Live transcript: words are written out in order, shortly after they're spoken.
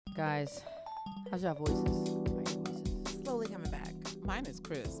Guys, how's your voices? How are your voices? Slowly coming back. Mine is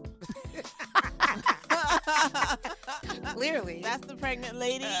crisp. Clearly. That's the pregnant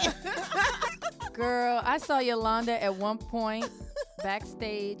lady. Girl, I saw Yolanda at one point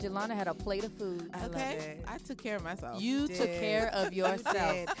backstage. Yolanda had a plate of food. I love Okay, it. I took care of myself. You did. took care of yourself.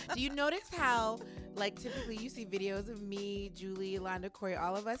 Did. Do you notice how, like, typically you see videos of me, Julie, Yolanda, Corey,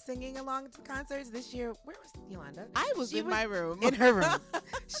 all of us singing along to concerts this year? Where was Yolanda? I was She in was my room. in her room.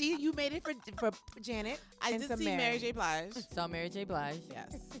 You made it for Janet. I and did some see Mary J. Blige. Saw Mary J. Blige.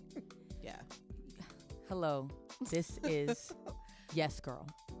 Yes. Yeah. Hello. This is Yes Girl,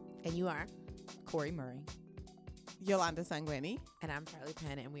 And you are. Corey Murray. Yolanda Sanguini. And I'm Charlie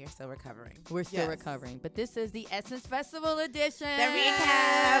Penn, and we are still recovering. We're still Yes. recovering, but this is the Essence Festival edition. The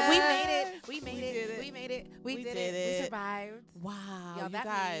recap. We made it. We We made did it. it. We made it. We We did did it. We it. survived. Wow, Y'all, you that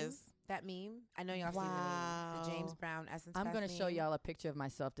guys. meme, that meme. I know y'all Wow. seen the James Brown Essence I'm Fest going to show meme. y'all a picture of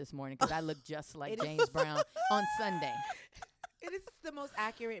myself this morning because I look just like It is- James Brown on Sunday. It is the most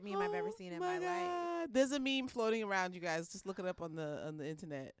accurate meme I've ever seen in my life. God. There's a meme floating around, you guys. Just look it up on the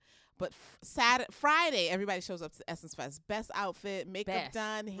internet. But Friday, everybody shows up to Essence Fest. Best outfit, makeup Best.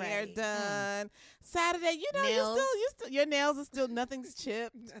 done, hair Right. done. Saturday, you know, Nails. you still your nails are still nothing's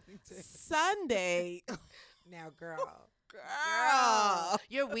chipped. Sunday, Now, girl. girl,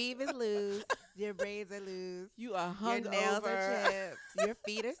 Your weave is loose. Your braids are loose. you are Your hungover. nails are chipped. Your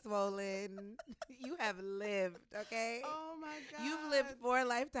feet are swollen. You have lived, okay? Oh my god, You've lived 4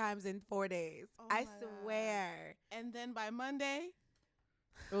 lifetimes in 4 days. Oh I my God. swear. And then by Monday,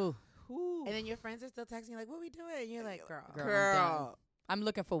 Ooh, whoo, And then your friends are still texting you like, what we doing? And you're like, girl, Girl. girl. I'm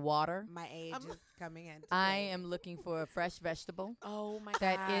looking for water. my age I'm- is coming in. I today. am looking for a fresh vegetable Oh, my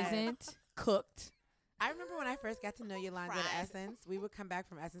that God. isn't cooked. I remember when I first got to know Yolanda at Fried. Essence, we would come back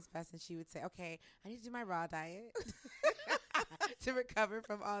from Essence Fest and she would say, okay, I need to do my raw diet to recover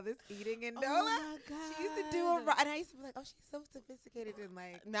from all this eating and Oh NOLA. my god, She used to do a raw, and I used to be like, oh, she's so sophisticated and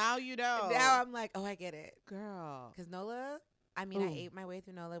like, Now you know. now I'm like, oh, I get it. girl. Because NOLA, I mean, I Ooh. ate my way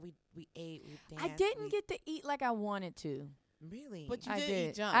through NOLA. We ate, we danced. I didn't get to eat like I wanted to. Really? But you I did did.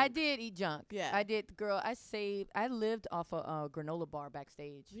 eat junk. I did eat junk. Yeah. I did. Girl, I lived off a granola bar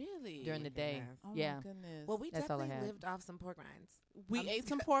backstage Really? during the day. goodness. Oh Yeah. my goodness. Well, we That's all I definitely had. lived off some pork rinds. we I'm ate just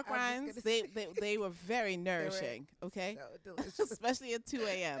some gonna- pork I'm just rinds. gonna They were very nourishing. Okay, So delicious. especially at 2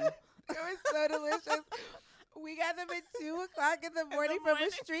 a.m. It was so delicious. We got them at 2 o'clock in the morning from morning.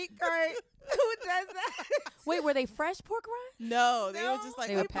 a street cart. Who does that? Wait, were they fresh pork rinds? No, they were just like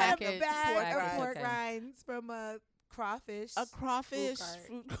They we were put up a packaged bag pork of rinds. pork Okay. rinds from a crawfish. a crawfish. cart.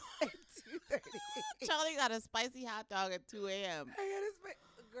 Fruit. At 2:30. Charlie got a spicy hot dog at 2 a.m. I got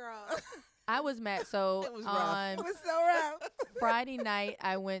a girl. I was mad. So It was rough. on It was so rough. Friday night,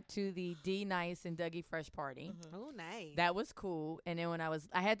 I went to the D Nice and Dougie Fresh party. Oh, nice. That was cool. And then when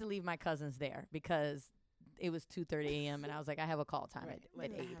I had to leave my cousins there because it was 2:30 a.m. and I was like, I have a call time Right. at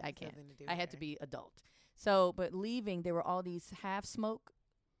Like, 8. have I can't. something to do I had to here. be adult. So, but leaving, there were all these half smoke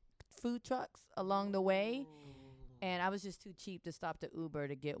food trucks along the way. And I was just too cheap to stop the Uber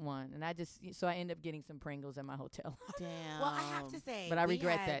to get one. And so I ended up getting some Pringles at my hotel. Damn. Well, I have to say, But I we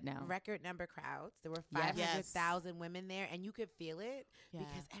regret had that now. Record number crowds. There were Yes. 500,000 women there, and you could feel it Yeah.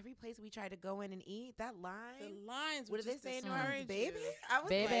 because every place we tried to go in and eat, that the line. lines. What would did they just say in New discourage Orleans? Baby? you. I was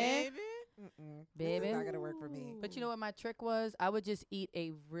Baby? like, Baby. mm-mm. Baby? This is not going to work for me. But you know what my trick was? I would just eat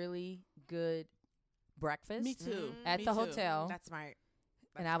a really good breakfast. Me too. At Me the too. hotel. That's smart.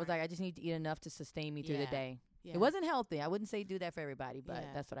 And I was like, I just need to eat enough to sustain me through the Yeah. day. Yeah. It wasn't healthy. I wouldn't say do that for everybody, but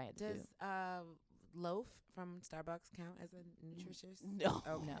Yeah. that's what I had to do. Does loaf from Starbucks count as a nutritious? No.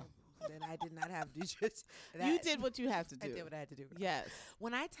 Okay. No. Then I did not have nutritious. You did what you have to I do. did what I had to do. Yes.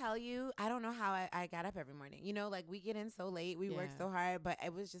 When I tell you, I don't know how I got up every morning. You know, like we get in so late, we work Yeah. so hard, but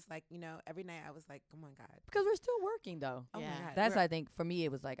it was just like, you know, every night I was like, come on, God. Because we're still working, though. Oh Yeah. my God. That's, We're- I think, for me,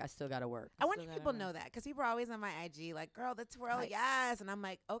 it was like, I still got to work. I want Still people gotta to know that because people are always on my IG like, girl, the twirl, Right. yes. And I'm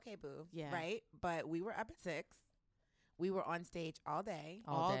like, okay, boo. Yeah. Right? But we were up at 6. We were on stage all day.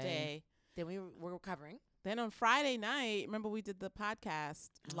 All day. Then we were recovering. Then on Friday night, remember we did the podcast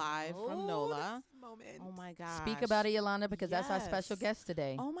live from NOLA. Moment. Oh my God. Speak about it, Yolanda, because that's our special Yes. guest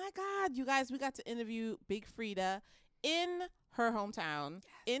today. Oh my God, you guys, we got to interview Big Freedia in her hometown,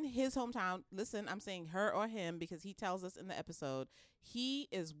 in his hometown. Listen, I'm saying her or him because he tells us in the episode he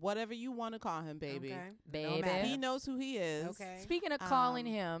is whatever you want to call him, baby. Okay. Baby. matter. He knows who he is. Okay. Speaking of calling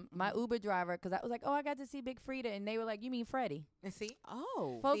Um, him, my Uber driver, because I was like, oh, I got to see Big Freedia. And they were like, you mean Freddie? See?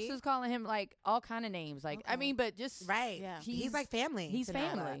 Oh. Folks See? was calling him like all kind of names. Like, I Okay. mean, but just Right. Yeah. He's like family. he's to Nala.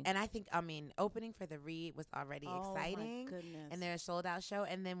 family. And I think, opening for the Reed was already Oh, exciting. my goodness. And they're a sold out show.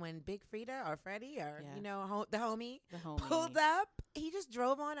 And then when Big Frida or Freddie or, Yeah. you know, the homie the homie. pulled up. He just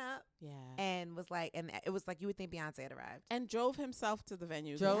drove on up Yeah. and was like, and it was like you would think Beyonce had arrived. And drove himself to the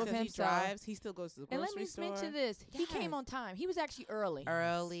venue. Drove Because himself. He drives. He still goes to the And grocery let me store. mention this. He came Yes. on time. He was actually early.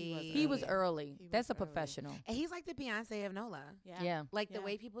 Early. He was early. He was That's a early. professional. And he's like the Beyonce of NOLA. Yeah. Like the Yeah.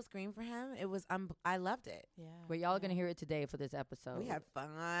 way people scream for him, it was I loved it. Yeah. Well, y'all are going to hear it today for this episode. We had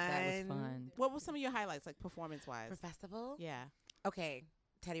fun. That was fun. What were some of your highlights, like performance-wise? For festival. Yeah. Okay,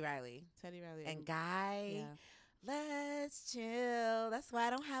 Teddy Riley Teddy Riley and Guy. Yeah. Let's chill. That's why I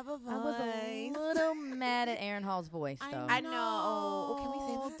don't have a voice. I was a little mad at Aaron Hall's voice, though. I know. Oh, can we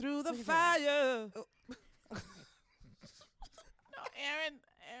say that? Through the What is fire. Oh. No, Aaron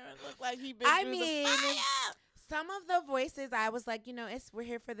looked like he been I through mean, the fire. some of the voices, I was like, we're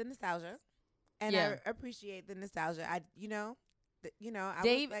here for the nostalgia, and Yeah. I appreciate the nostalgia. I was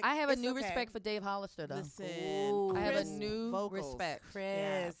Dave, like, I have a it's new okay. respect for Dave Hollister, though. Listen, Ooh. I have a Chris new vocals. respect. Chris,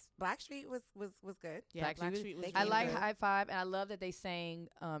 Yeah. Blackstreet was good. Yeah, Blackstreet was- Blackstreet was they I came like good. High Five, and I love that they sang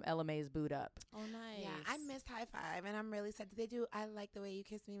LMA's Boot Up. Oh, nice. Yeah, I missed High Five, and I'm really sad. Did they do I Like the Way You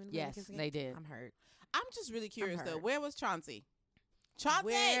Kiss Me? When Yes, you kiss me? they did. I'm hurt. I'm just really curious though. hurt. Where was Chauncey? Chauncey.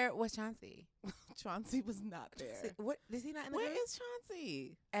 Where was Chauncey? Chauncey was not there. What is he not in the Where group? is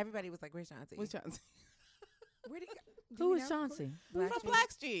Chauncey? Everybody was like, "Where's Chauncey? Where's Chauncey? Where did he go? Do Who we was know? Chauncey? From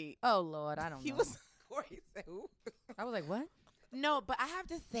Blackstreet. Oh, Lord, I don't He know. was. Corey said who? I was like, what? No, but I have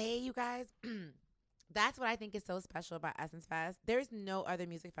to say, you guys, that's what I think is so special about Essence Fest. There's no other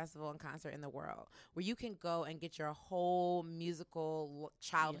music festival and concert in the world where you can go and get your whole musical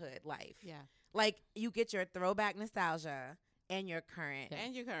childhood life. Yeah. Like, you get your throwback nostalgia and your current. Yeah.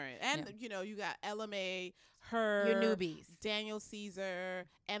 And your current. And, Yeah. you got LMA, her. Your newbies. Daniel Caesar.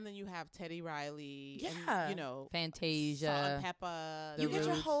 And then you have Teddy Riley. Yeah. And, Fantasia. Salt and Pepper. The You get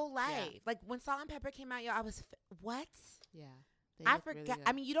your Roots. whole life. Yeah. Like, when Salt and Pepper came out, I was, what? Yeah. I forgot.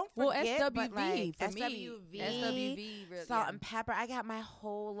 I mean, you don't Well, forget, SWV but like, for SWV, me. SWV. Salt yeah. and Pepper. I got my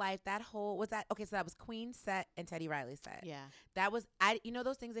whole life. That whole was that. Okay, so that was Queen's set and Teddy Riley's set. Yeah. That was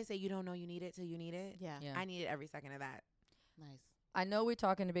those things they say you don't know you need it till you need it. Yeah. Yeah. I needed every second of that. Nice. I know we're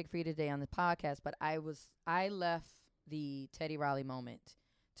talking to Big Free today on the podcast, but I left the Teddy Riley moment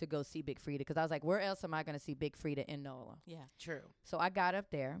to go see Big Frida because I was like, where else am I going to see Big Frida in NOLA? Yeah. True. So I got up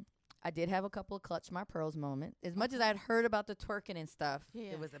there. I did have a couple of clutch my pearls moments. As much as I'd heard about the twerking and stuff,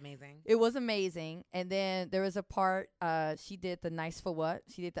 Yeah. It was amazing. it was amazing. And then there was a part she did the Nice for What.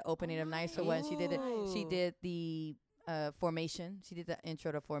 She did the opening of Nice for What. And she did Ooh. the Formation. She did the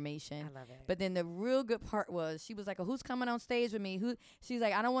intro to Formation. I love it. But then the real good part was she was like, "Who's coming on stage with me?" She's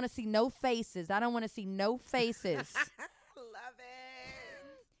like, "I don't want to see no faces. I don't want to see no faces." love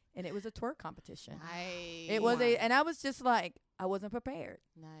it. And it was a twerk competition. Nice. It was and I was just like, I wasn't prepared.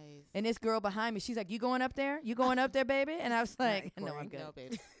 Nice. And this girl behind me, she's like, "You going up there? You going up there, baby?" And I was like, "No, Corey. I'm good. No,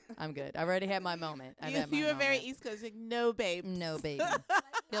 babe. I'm good. I've already had my moment. I've had my You were very moment. East Coast. Like, no, babe. No, baby.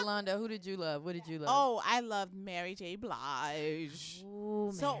 Yolanda, who did you love? What did you love? Oh, I loved Mary J. Blige.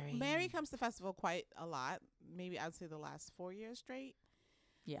 Ooh, So Mary. Mary comes to festival quite a lot. Maybe I'd say the last 4 years straight.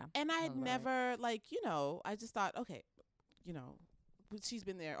 yeah. And I had Sounds about never I just thought, okay, she's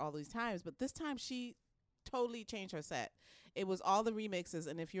been there all these times, but this time she totally changed her set. It was all the remixes,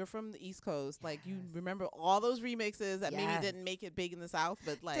 and if you're from the East Coast, like you Yes. remember all those remixes that maybe Yes. didn't make it big in the South,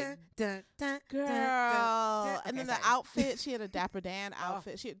 but like Dun, dun, dun, girl. dun, dun, dun. And Okay, then the sorry. outfit, she had a Dapper Dan Oh.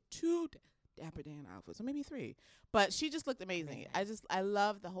 outfit. She had 2 Dapper Dan outfits, or maybe 3. But she just looked amazing. Amazing. I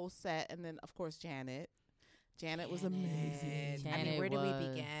loved the whole set, and then of course Janet. Janet was amazing. I mean, Janet where do we was-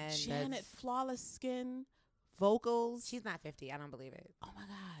 begin? Janet, flawless skin, vocals. She's not 50. I don't believe it. Oh my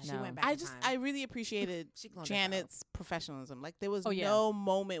gosh. She No. went back I in just time. I really appreciated She cloned herself. Janet's professionalism. Like there was Oh, yeah. no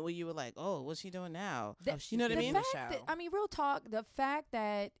moment where you were like, "Oh, what's she doing now?" The- she's you know what I doing mean? the fact show. that, I mean, real talk, the fact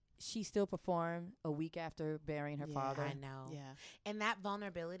that she still performed a week after burying her Yeah. father. I know. Yeah. And that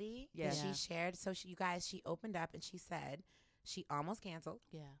vulnerability Yeah. that Yeah. she shared. So you guys, she opened up and she said she almost canceled.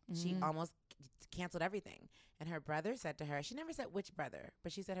 Yeah. She Mhm. almost canceled everything. And her brother said to her, she never said which brother,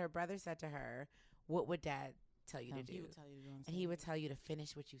 but she said her brother said to her, "What would dad tell you to do?" He would tell you to go on And he would stage. tell you to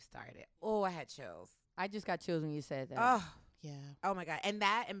finish what you started. Oh, I had chills. I just got chills when you said that. Oh, Yeah. oh my God. And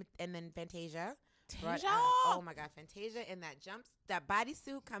that, and then Fantasia. brought Tasia. out- oh my God, Fantasia in that that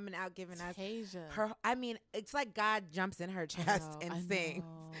bodysuit coming out, giving us Tasia. her. I mean, it's like God jumps in her chest and sings,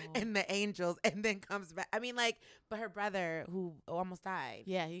 and the angels, and then comes back. I mean, like, but her brother who almost died.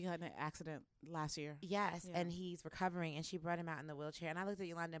 Yeah, he got in an accident last year. Yes, Yeah. and he's recovering, and she brought him out in the wheelchair. And I looked at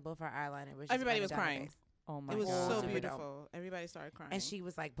Yolanda, and both her eyeliner was just Everybody running was down her crying. face. Oh my It was God. so Super dope. beautiful. Everybody started crying. And she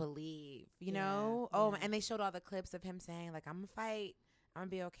was like, "Believe," you Yeah, know. Oh, yeah. and they showed all the clips of him saying, "Like, I'm gonna fight, I'm gonna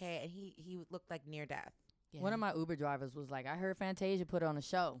be okay," and he looked like near death. yeah. One of my Uber drivers was like, "I heard Fantasia put on a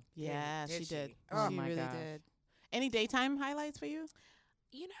show." Yeah, Did she did. she? Oh she my really gosh. did. Any daytime highlights for you?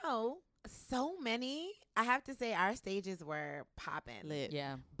 You know, so many. I have to say our stages were popping. Lit.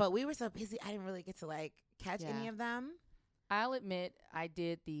 Yeah. But we were so busy, I didn't really get to like catch any of them. I'll admit I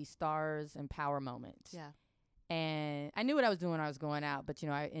did the stars and power moment. Yeah. And I knew what I was doing when I was going out, but, you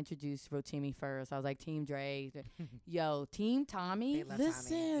know, I introduced Rotimi first. I was like, Team Dre. Yo, Team Tommy. They love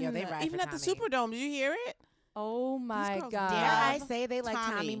Listen, Tommy. Yo, they ride even for at the Tommy. Superdome, did you hear it? Oh, my girls God. Dare I say they like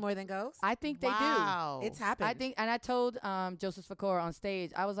Tommy. Tommy more than Ghost? I think they Wow. It's happened. do. I think, and I told Joseph Fakor on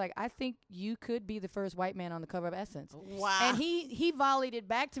stage, I was like, I think you could be the first white man on the cover of Essence. Wow. And he volleyed it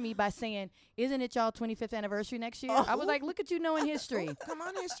back to me by saying, "Isn't it y'all 25th anniversary next year?" I was like, "Look at you knowing history." Come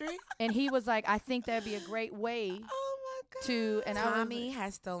on, history. And he was like, "I think that'd be a great way Oh my God. to." And I was Tommy like,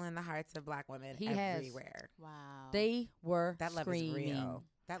 has stolen the hearts of black women He has. everywhere. Wow. they were That love screaming, is real.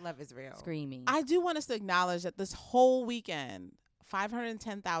 That love is real. screaming. I do want us to acknowledge that this whole weekend,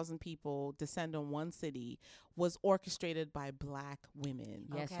 510,000 people descend on one city was orchestrated by black women.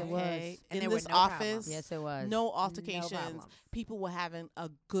 Yes, Okay. it was. And In there were this no office, problems. Yes, it was. no No altercations. problems. People were having a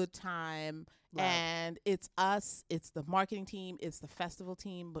good time. Love. And it's us, it's the marketing team, it's the festival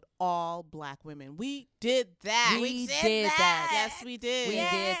team, but all black women. We did that. We did that. Yes, we did. We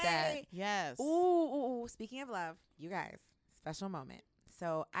did that. Yay. Yes. Ooh. Speaking of love, you guys, special moment.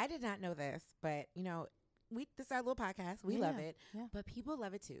 So I did not know this, but you know, this is our little podcast. We love it, yeah. but people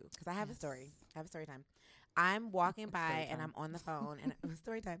love it too because I have a Yes. story. I have a story time. I'm walking by Story and time. I'm on the phone and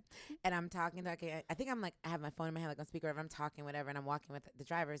story time, and I'm talking. I think I'm like I have my phone in my hand like on speaker. Whatever. I'm talking whatever, and I'm walking with the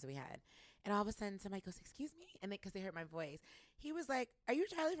drivers we had, and all of a sudden somebody goes, "Excuse me," and because they heard my voice, he was like, "Are you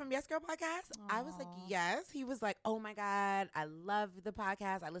Charlie from Yes Girl Podcast?" I was like, Aw. "Yes." He was like, "Oh my God, I love the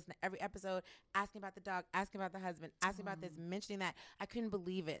podcast. I listen to every episode. Asking about the dog, asking about the husband, asking about this, mentioning that. I couldn't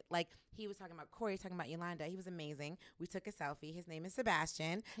believe it. Like he was talking about Corey, talking about Yolanda. He was amazing. We took a selfie. His name is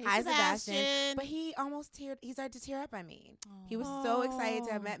Sebastian. Hey, Hi, Sebastian. Sebastian. But he almost teared. He started to tear up at me. He was so excited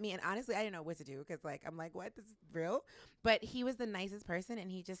to have met me, and honestly, I didn't know what to do because like I'm like, what? This is real. But he was the nicest person, and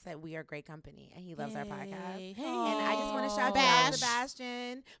he just said we are great company, and he loves our podcast. Hey. And I just want to shout you out,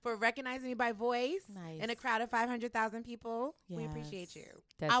 Sebastian, for recognizing me by voice Nice. in a crowd of 500,000 people. We appreciate you.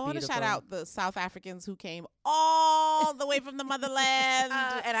 That's I want to shout beautiful. out the South Africans who came all the way from the motherland.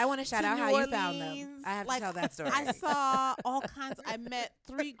 And I want to shout to out New how you found them. Orleans. I have Like, to tell that story. I saw all kinds. I met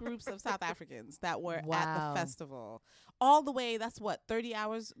 3 groups of South Africans that were Wow. at the festival. All the way, that's what, 30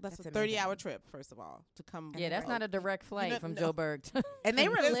 hours? That's That's a 30-hour amazing. trip, first of all, to come. Yeah, that's not a direct flight know- from no. Joburg. And they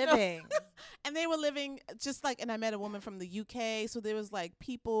were There's no- living. And they were living just like, and I met a woman from the UK. So there was like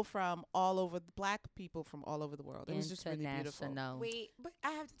people from all over, black people from all over the world. It was just really beautiful. International. Wait, but I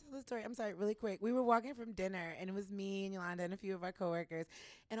have to tell the story. I'm sorry, really quick. We were walking from dinner, and it was me and Yolanda and a few of our coworkers.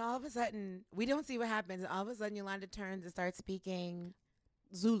 And all of a sudden, we don't see what happens. And all of a sudden, Yolanda turns and starts speaking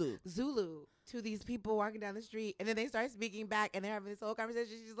Zulu. Zulu to these people walking down the street. And then they start speaking back, and they're having this whole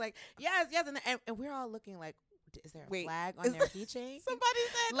conversation. She's like, yes. And we're all looking like, is there a Wait, flag on is their keychain? Somebody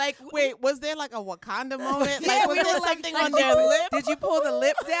said, Like, wait, was there like a Wakanda moment? Yeah, Like, was we there were like- something like, on their lip? Did you pull the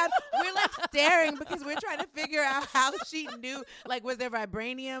lip down? We're like staring because we're trying to figure out how she knew. Like, was there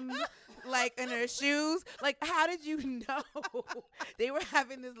vibranium like in her shoes? Like, how did you know? They were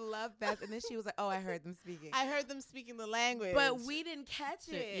having this love fest, and then she was like, "Oh, I heard them speaking." I heard them speaking the language. But we didn't catch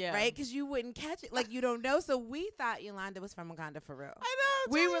it, Yeah. right? Because you wouldn't catch it. Like, you don't know. So we thought Yolanda was from Wakanda for real. I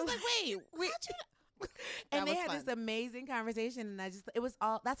know. We We were were like, wait, we- That And they was had fun. this amazing conversation, and it was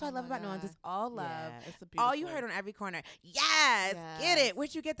all. That's what I Oh love my about New Orleans. God. It's all love. Yeah, it's a All you beautiful- heard on every corner. Yes, get Yes. it.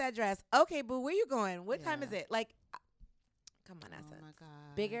 Where'd you get that dress? Okay, boo, where you going? What time is Yeah. it? Like, come on, Oh Essence. my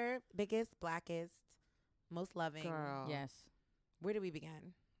God. Bigger, biggest, blackest, most loving. Girl. Yes. Where do we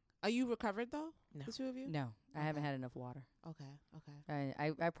begin? Are you recovered though? No. The two of you? No, I haven't Okay. had enough water. Okay.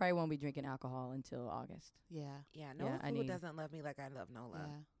 I probably won't be drinking alcohol until August. Yeah. Yeah, no Yeah, I food need- doesn't love me like I love Nola,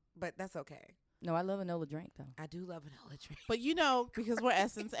 Yeah. but that's okay. No, I love a Nola drink though. I do love an Nola drink. But you know, because we're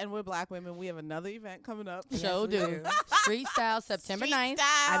Essence and we're black women, we have another event coming up. Yes, Show we do. Street Style, September Street 9th.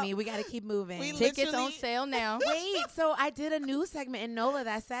 style. I mean, we got to keep moving. We Tickets on literally- sale now. Wait, so I did a news segment in NOLA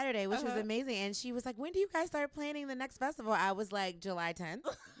that Saturday, which was Uh-huh. amazing. And she was like, when do you guys start planning the next festival? I was like, July 10th.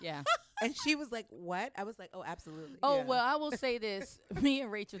 Yeah. And she was like, what? I was like, oh, absolutely. Oh Yeah. well, I will say this: me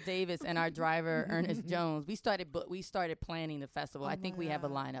and Rachel Davis and our driver Ernest Jones, we started planning the festival. I think we have a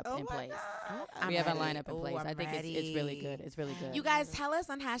lineup in place. We have a lineup in place. I think it's really good. It's really good. You guys tell us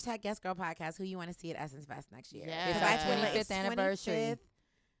on hashtag Yes Girl Podcast who you want to see at Essence Fest next year. Yes. It's 'Cause our I feel like 25th anniversary. 25th.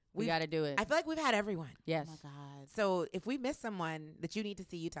 we got to do it. I feel like we've had everyone. Yes. Oh my God. So if we miss someone that you need to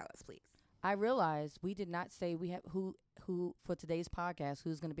see, you tell us, please. I realized we did not say we have who for today's podcast.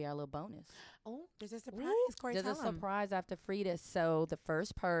 Who's going to be our little bonus? Oh, there's a surprise. Corey, There's a tell 'em. surprise after Freedia. So the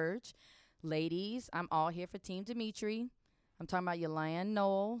first Purge, Ladies, I'm all here for Team Dimitri. I'm talking about Yolanda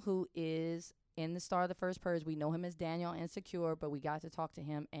Noel, who is in the star of the first Purge. We know him as Daniel Insecure, but we got to talk to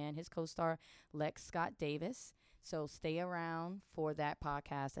him and his co-star, Lex Scott Davis. So stay around for that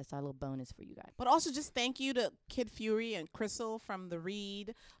podcast. That's our little bonus for you guys. But also just thank you to Kid Fury and Crystal from The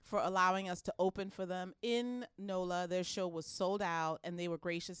Read for allowing us to open for them in NOLA. Their show was sold out, and they were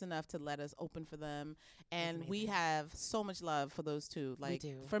gracious enough to let us open for them. And we have so much love for those two. Like, we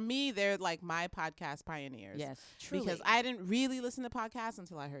do. For me, they're like my podcast pioneers. Yes, truly. Because I didn't really listen to podcasts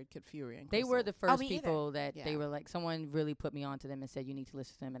until I heard Kid Fury and Crystal. They were the first me people that Yeah. they were like, someone really put me onto them and said, you need to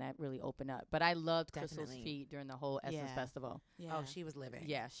listen to them, and that really opened up. But I loved Crystal's Definitely. feed during the whole Essence Yeah. Festival. Yeah. Oh, she was living.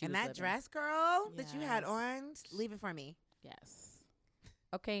 Yeah, she and was that living. dress, girl, that you had Yes. on, leave it for me. Yes.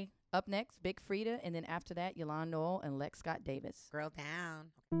 Okay, up next, Big Freedia, and then after that, Yolanda Noel and Lex Scott Davis. Girl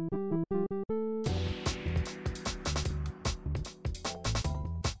down.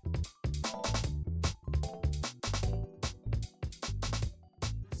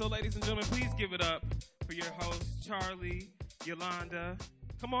 So, ladies and gentlemen, please give it up for your hosts, Charlie, Yolanda.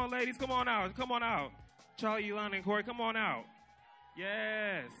 Come on, ladies, come on out. Come on out. Charlie, Yolanda, and Corey, come on out.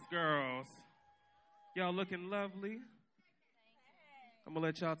 Yes, girls. Y'all looking lovely. I'm going to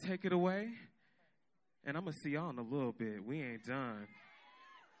let y'all take it away. And I'm going to see y'all in a little bit. We ain't done.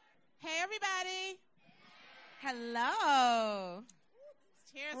 Hey, everybody. Hello.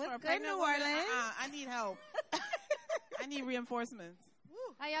 Cheers What's for a good, pregnant New woman. Orleans? I need help. I need reinforcements.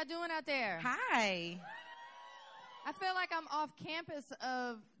 How y'all doing out there? Hi. I feel like I'm off campus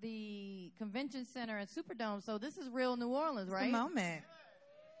of the convention center and Superdome, so this is real New Orleans, It's right? a moment.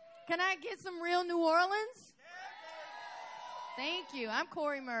 Can I get some real New Orleans? Thank you. I'm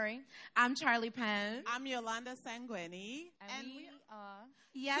Corey Murray. I'm Charlie Penn. I'm Yolanda Sanguini. And we are...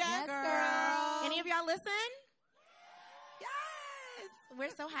 Yes, Yes, girl. girl. Any of y'all listen? Yes.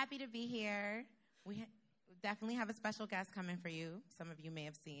 We're so happy to be here. We definitely have a special guest coming for you. Some of you may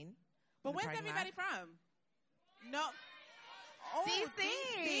have seen. But in the where's parking lot. everybody from? No. Oh,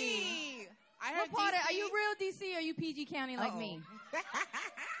 DC. I heard What part DC. are you real DC or are you PG County like me?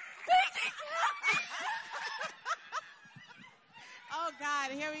 Oh,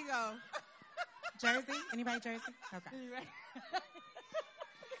 God. Here we go. Jersey? Anybody Jersey? Okay.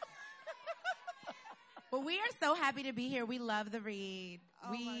 Well, we are so happy to be here. We love The Read.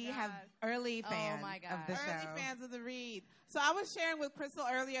 Oh, we my have God. early fans my of God. the Early show. fans of The Read. So I was sharing with Crystal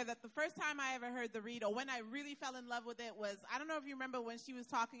earlier that the first time I ever heard The Read, or when I really fell in love with it, was, I don't know if you remember when she was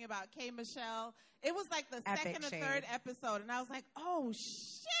talking about K. Michelle. It was like the Epic second or shade. third episode, and I was like, oh,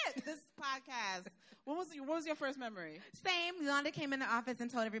 shit, this podcast. What was your first memory? Same. Yolanda came in the office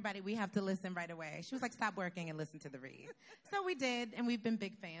and told everybody we have to listen right away. She was like, stop working and listen to The Read. So we did, and we've been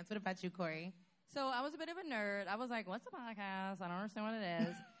big fans. What about you, Corey? So I was a bit of a nerd. I was like, what's a podcast? I don't understand what it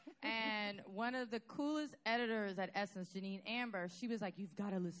is. And one of the coolest editors at Essence, Janine Amber, she was like, you've got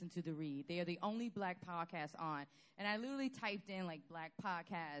to listen to The Read. They are the only black podcast on. And I literally typed in, like, black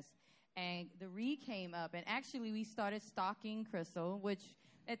podcast, and The Read came up. And actually, we started stalking Crystal, which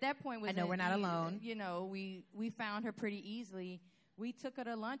at that point was... I know we're not alone. You know, we found her pretty easily. We took her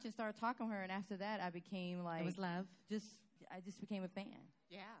to lunch and started talking to her, and after that, I became, like... It was love. I just became a fan.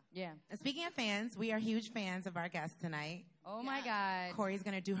 Yeah. Yeah. And speaking of fans, we are huge fans of our guest tonight. Oh, my God. Corey's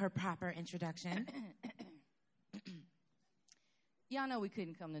going to do her proper introduction. Y'all know we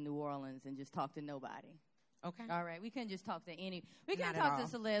couldn't come to New Orleans and just talk to nobody. Okay. All right? We couldn't just talk to any. We couldn't Not at talk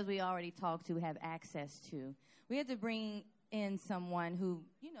to all. celebs we already talked to, have access to. We had to bring in someone who,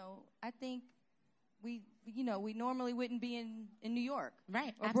 you know, I think we normally wouldn't be in New York.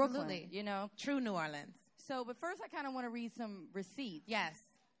 Right. Or Absolutely. Brooklyn, you know. True New Orleans. So, but first I kind of want to read some receipts. Yes.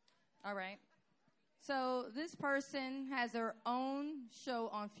 All right. So this person has her own show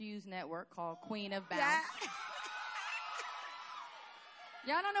on Fuse Network called Queen of Bounce. Yeah.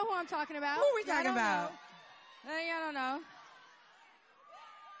 Y'all don't know who I'm talking about. Who are we Y'all talking don't about? know. Y'all don't know.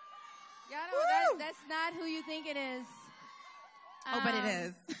 Y'all Woo! don't. That's not who you think it is. Oh, but it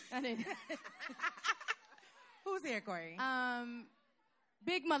is. It is. Who's here, Corey?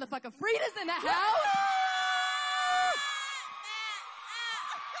 Big motherfucker Freeda's in the house.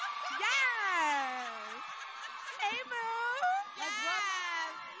 Yes. Hey, boo. Yes.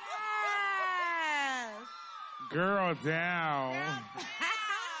 Girl down. Yes.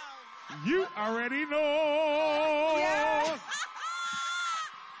 You already know. Yes.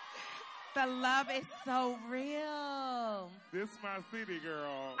 The love is so real. This my city,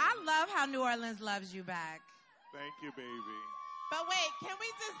 girl. I love how New Orleans loves you back. Thank you, baby. But wait, can we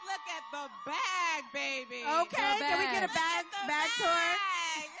just look at the bag, baby? Okay, The can we get a bag. bag tour?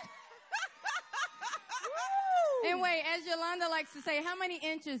 And wait, as Yolanda likes to say, how many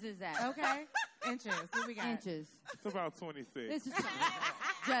inches is that? Okay. Inches. What we got? Inches. It's about 26. This is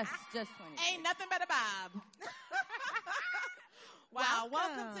just 20. Ain't nothing but a bob. Wow,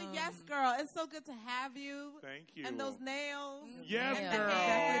 welcome to Yes Girl. It's so good to have you. Thank you. And those nails. Yes, and girl.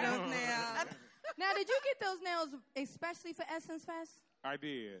 Exactly those nails. Now, did you get those nails especially for Essence Fest? I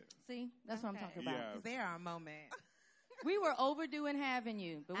did. See, that's what I'm talking about. Yes. They are a moment. We were overdue in having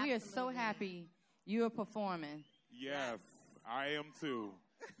you, but we are so happy you are performing. Yes, I am too.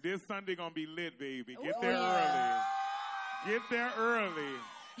 This Sunday gonna be lit, baby. Get there early. Get there early.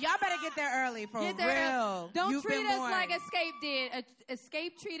 Y'all better get there early for Get there real. Don't You've treat been us warned. like Escape did.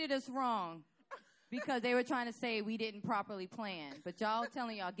 Escape treated us wrong because they were trying to say we didn't properly plan. But y'all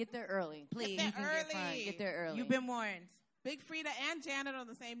telling y'all, get there early. Please. Get there early. Get there early. You've been warned. Big Frida and Janet on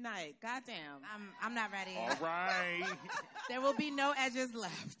the same night. Goddamn. I'm not ready. All right. There will be no edges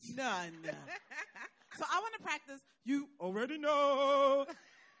left. None. So I want to practice. You already know.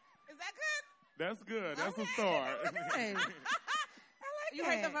 Is that good? That's good. That's Okay. a start. Good. You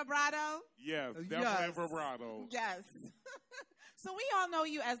heard the vibrato? Yes, definitely Yes. vibrato. Yes. So we all know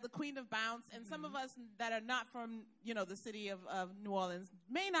you as the Queen of Bounce, and some of us that are not from, the city of New Orleans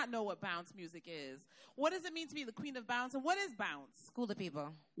may not know what bounce music is. What does it mean to be the Queen of Bounce, and what is bounce? School the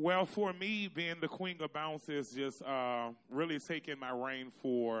people. Well, for me, being the queen of bounce is just really taking my reign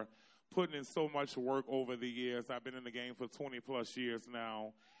for putting in so much work over the years. I've been in the game for 20-plus years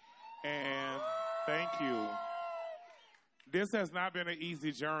now, and thank you. This has not been an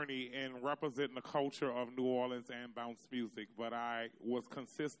easy journey in representing the culture of New Orleans and bounce music, but I was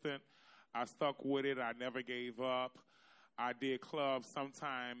consistent. I stuck with it. I never gave up. I did clubs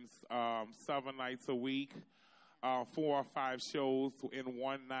sometimes 7 nights a week, 4 or 5 shows in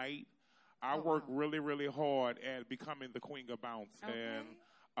one night. I worked really, really hard at becoming the queen of bounce, and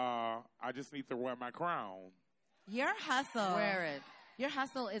I just need to wear my crown. Your hustle. Wear it. Your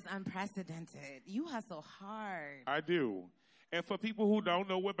hustle is unprecedented. You hustle hard. I do. And for people who don't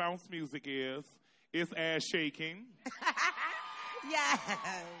know what bounce music is, it's ass shaking. Yes.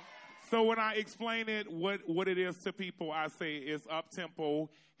 So when I explain it, what it is to people, I say it's up-tempo,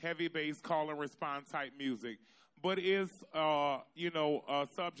 heavy bass, call and response type music. But it's, a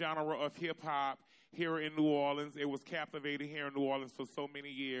subgenre of hip-hop here in New Orleans. It was captivating here in New Orleans for so many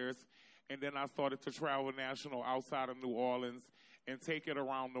years. And then I started to travel national outside of New Orleans and take it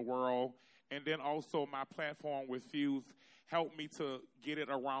around the world. And then also my platform with Fuse helped me to get it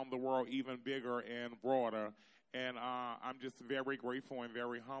around the world even bigger and broader. And I'm just very grateful and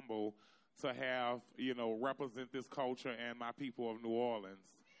very humble to have, represent this culture and my people of New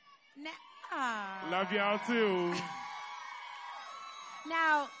Orleans. Love y'all too.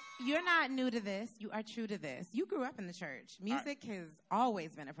 Now, you're not new to this. You are true to this. You grew up in the church. Music has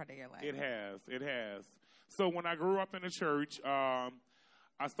always been a part of your life. It has. So when I grew up in the church,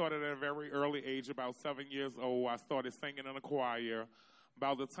 I started at a very early age, about 7 years old. I started singing in a choir.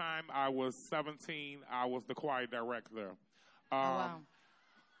 By the time I was 17, I was the choir director. Wow.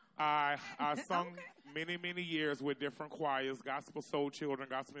 I sung many, many years with different choirs, Gospel Soul Children,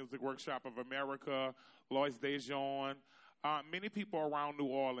 Gospel Music Workshop of America, Lois Dejon, many people around New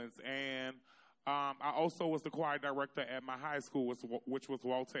Orleans. And I also was the choir director at my high school, which was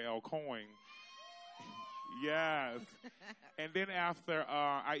Walter L. Coyne. Yes. And then after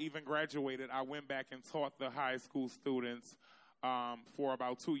I even graduated, I went back and taught the high school students for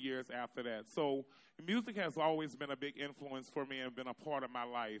about 2 years after that. So music has always been a big influence for me and been a part of my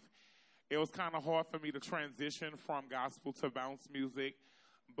life. It was kind of hard for me to transition from gospel to bounce music,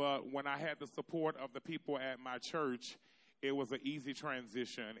 but when I had the support of the people at my church, it was an easy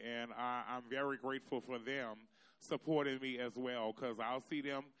transition, and I'm very grateful for them supporting me as well, because I'll see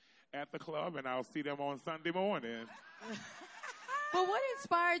them at the club and I'll see them on Sunday morning. But what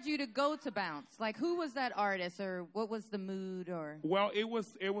inspired you to go to bounce? Like, who was that artist, or what was the mood, or? Well, it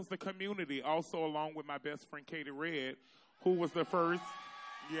was the community, also along with my best friend Katie Red, who was the first.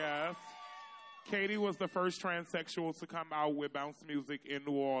 Yes, Katie was the first transsexual to come out with bounce music in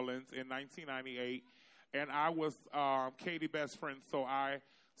New Orleans in 1998, and I was Katie's best friend, so I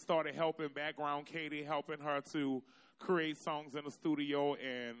started helping background Katie, helping her to create songs in the studio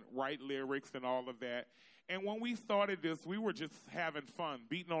and write lyrics and all of that. And when we started this, we were just having fun,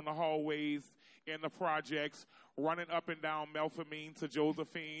 beating on the hallways in the projects, running up and down Melphamine to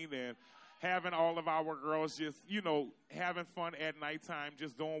Josephine, and having all of our girls just, having fun at nighttime,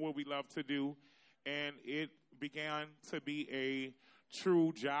 just doing what we love to do. And it began to be a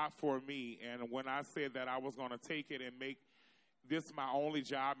true job for me. And when I said that I was going to take it and make this my only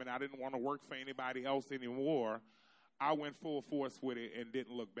job and I didn't want to work for anybody else anymore, I went full force with it and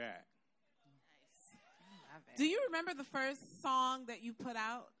didn't look back. it. Do you remember the first song that you put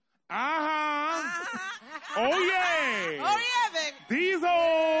out? Oh, yeah. Oh, yeah, baby. These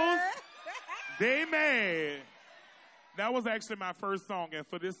hoes, they mad. That was actually my first song. And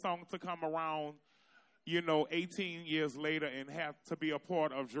for this song to come around, 18 years later and have to be a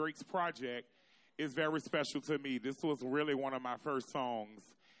part of Drake's project is very special to me. This was really one of my first songs.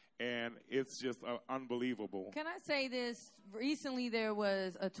 And it's just unbelievable. Can I say this? Recently, there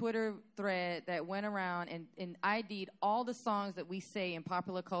was a Twitter thread that went around and ID'd all the songs that we say in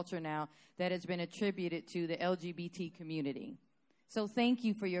popular culture now that has been attributed to the LGBT community. So thank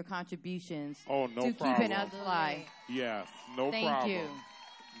you for your contributions to keeping us alive. Yes, no problem. Thank you.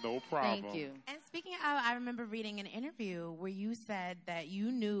 No problem. Thank you. And speaking of, I remember reading an interview where you said that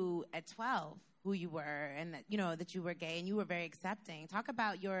you knew at 12 who you were and that, that you were gay and you were very accepting. Talk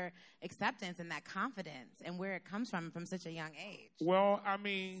about your acceptance and that confidence and where it comes from such a young age. Well, I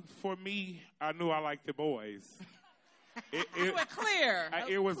mean, for me, I knew I liked the boys. You were clear.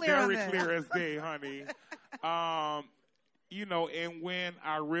 It was very clear as day, honey. And when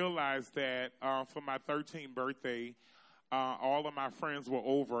I realized that for my 13th birthday, all of my friends were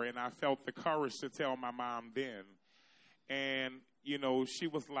over and I felt the courage to tell my mom then. And, she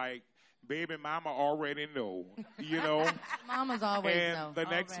was like, baby, mama already know, Mamas always know. And the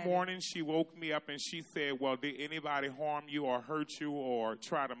next morning she woke me up and she said, well, did anybody harm you or hurt you or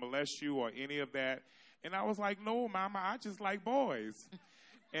try to molest you or any of that? And I was like, no, mama, I just like boys.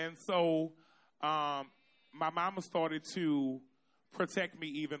 And so my mama started to protect me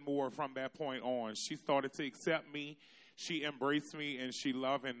even more from that point on. She started to accept me. She embraced me and she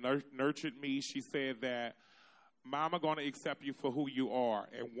loved and nurtured me. She said that, mama going to accept you for who you are.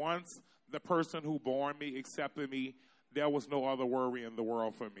 And once the person who born me accepted me, there was no other worry in the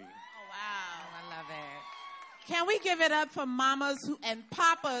world for me. Oh, wow. I love it. Can we give it up for mamas and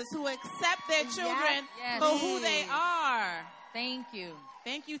papas who accept their children for who they are? Thank you.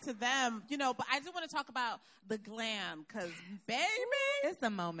 Thank you to them. But I do want to talk about the glam because, baby, it's a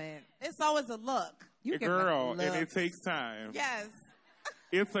moment. It's always a look. Girl, and it takes time. Yes.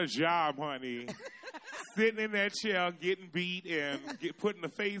 It's a job, honey. Sitting in that chair, getting beat and putting the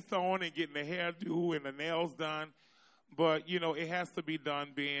face on and getting the hairdo and the nails done. But, it has to be done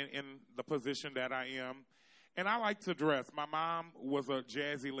being in the position that I am. And I like to dress. My mom was a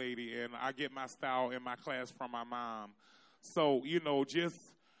jazzy lady, and I get my style in my class from my mom. So, just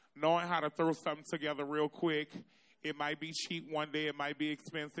knowing how to throw something together real quick. It might be cheap one day. It might be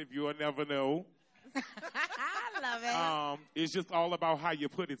expensive. You'll never know. I love it. It's just all about how you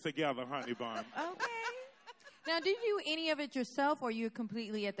put it together, honey bun. Okay. Now, did you do any of it yourself, or you're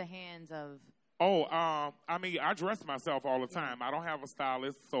completely at the hands of? I dress myself all the time. I don't have a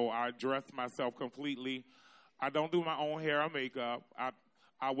stylist, so I dress myself completely. I don't do my own hair or makeup.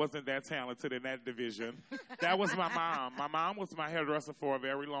 I wasn't that talented in that division. That was my mom. My mom was my hairdresser for a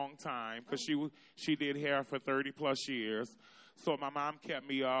very long time because she did hair for 30-plus years. So my mom kept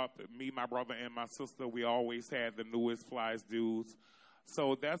me up. Me, my brother, and my sister, we always had the newest, flyest dudes.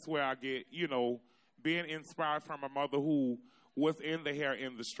 So that's where I get, being inspired from a mother who was in the hair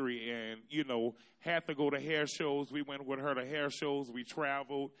industry and, had to go to hair shows. We went with her to hair shows. We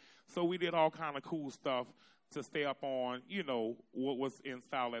traveled. So we did all kind of cool stuff to stay up on, what was in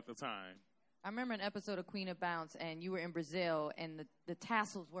style at the time. I remember an episode of Queen of Bounce, and you were in Brazil, and the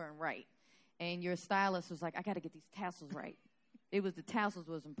tassels weren't right. And your stylist was like, I got to get these tassels right. It was the tassels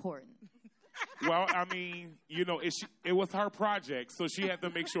was important. Well, I mean, it was her project, so she had to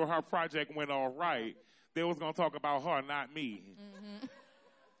make sure her project went all right. They was going to talk about her, not me. Mm-hmm.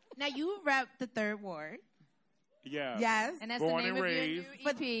 Now, you rep the 3rd Ward. Yeah. Yes. And that's Born the name and of raised.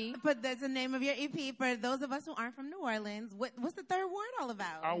 your EP. But that's the name of your EP. For those of us who aren't from New Orleans, what's the 3rd Ward all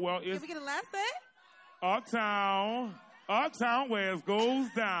about? Can we get a last bit? Uptown where it goes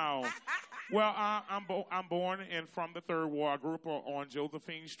down. Well, I'm born and from the 3rd Ward. I grew up on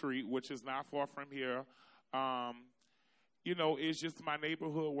Josephine Street, which is not far from here. It's just my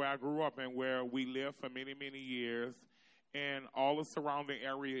neighborhood where I grew up and where we lived for many, many years. And all the surrounding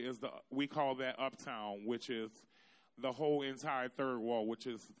area we call that Uptown, which is the whole entire 3rd Ward, which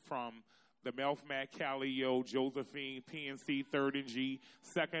is from the Melf Mac, Callio, Josephine, PNC, 3rd and G,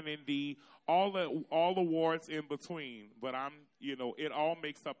 2nd and D, all the wards in between. But it all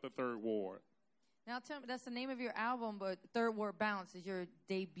makes up the 3rd Ward. Now, tell me, that's the name of your album, but 3rd Ward Bounce is your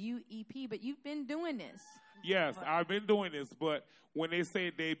debut EP, but you've been doing this. Yes, I've been doing this, but when they say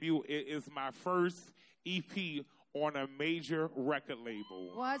debut, it is my first EP on a major record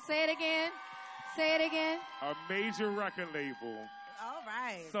label. What? Say it again. Say it again. A major record label. All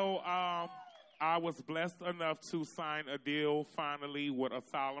right. So I was blessed enough to sign a deal finally with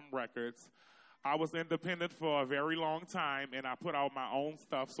Asylum Records. I was independent for a very long time, and I put out my own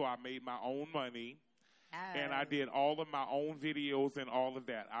stuff, so I made my own money. And I did all of my own videos and all of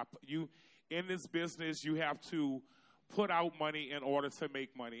that. In this business, you have to put out money in order to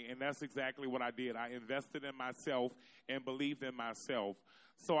make money, and that's exactly what I did. I invested in myself and believed in myself.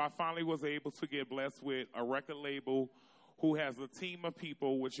 So I finally was able to get blessed with a record label who has a team of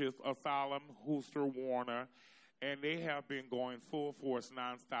people, which is Asylum, Hooster, Warner, and they have been going full force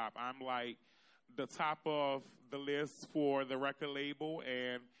nonstop. I'm like the top of the list for the record label,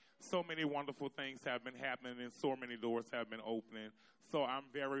 and so many wonderful things have been happening and so many doors have been opening. So I'm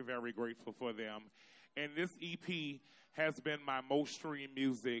very, very grateful for them. And this EP has been my most streamed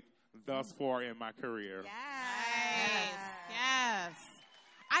music thus far in my career. Yes.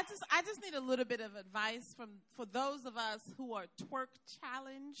 I just need a little bit of advice for those of us who are twerk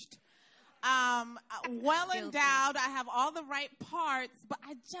challenged. Well endowed, I have all the right parts, but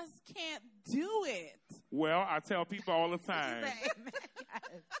I just can't do it. Well, I tell people all the time.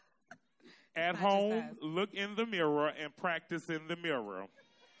 At home, look in the mirror and practice in the mirror.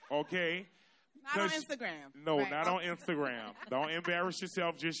 Okay? Not on Instagram. No, not on Instagram. Don't embarrass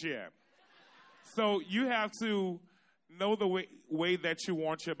yourself just yet. So you have to know the way that you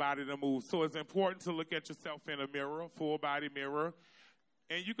want your body to move. So it's important to look at yourself in a mirror, full body mirror,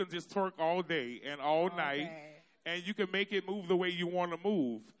 and you can just twerk all day and all night, and you can make it move the way you want to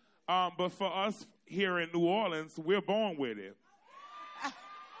move. But for us here in New Orleans, we're born with it.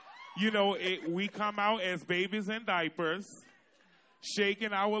 You know, we come out as babies in diapers,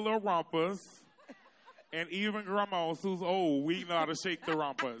 shaking our little rumpers, and even grandmas who's old, we know how to shake the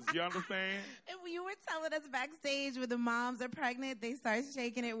rumpers. You understand? And you were telling us backstage when the moms are pregnant, they start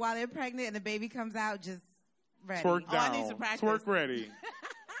shaking it while they're pregnant, and the baby comes out just ready. Twerk down. I need to practice. Twerk ready.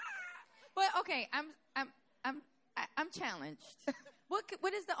 But okay, I'm challenged.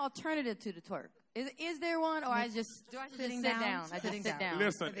 What is the alternative to the twerk? Is there one, or do I just sit down? I just sit down.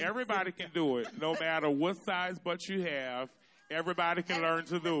 Listen, everybody can do it, no matter what size butt you have. Everybody can learn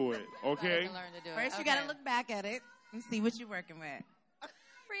to do it. Okay. First, you got to look back at it and see what you're working with.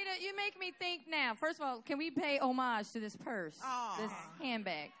 Freedia, you make me think now. First of all, can we pay homage to this purse, this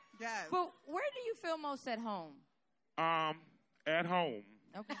handbag? Yes. But where do you feel most at home? At home.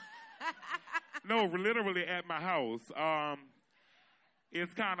 Okay. No, literally at my house.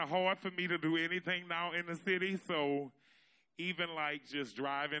 It's kind of hard for me to do anything now in the city, so even like just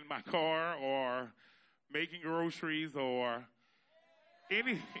driving my car or making groceries or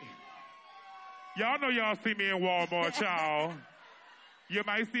anything. Y'all know y'all see me in Walmart, y'all. You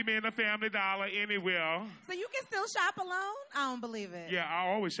might see me in the Family Dollar anywhere. So you can still shop alone? I don't believe it. Yeah, I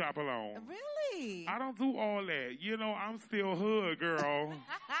always shop alone. Really? I don't do all that. You know, I'm still hood, girl.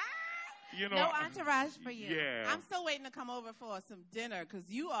 You know, no entourage for you. Yeah. I'm still waiting to come over for some dinner because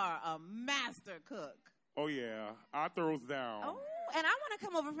you are a master cook. Oh, yeah. I throws down. Oh, and I want to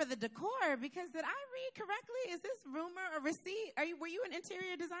come over for the decor because did I read correctly? Is this rumor a receipt? Were you an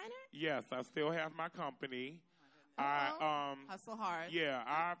interior designer? Yes, I still have my company. Hustle hard. Yeah,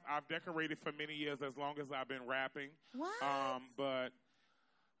 I've decorated for many years as long as I've been rapping. What? But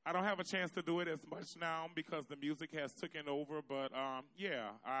I don't have a chance to do it as much now because the music has taken over. But yeah,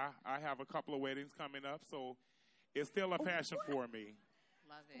 I have a couple of weddings coming up, so it's still a passion for me.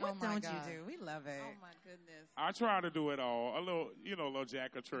 Love it. What don't you do? We love it. Oh my goodness. I try to do it all. A little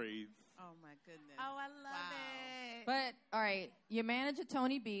jack of trades. Oh my goodness. Oh, I love it. But, all right, your manager,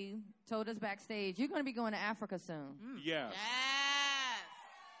 Tony B, told us backstage, you're going to be going to Africa soon. Yes.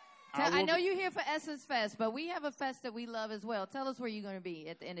 Yes. I know you're here for Essence Fest, but we have a fest that we love as well. Tell us where you're going to be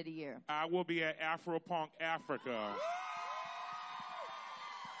at the end of the year. I will be at Afropunk Africa.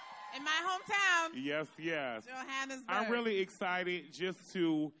 In my hometown. Yes. Johannesburg. I'm really excited just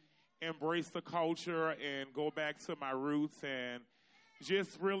to embrace the culture and go back to my roots and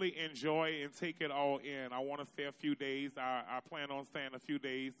just really enjoy and take it all in. I want to stay a few days. I plan on staying a few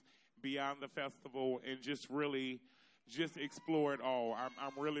days beyond the festival and just really explore it all.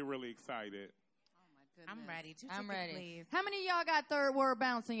 I'm really, really excited. Oh, my goodness. I'm ready. I'm ready. Please. How many of y'all got third word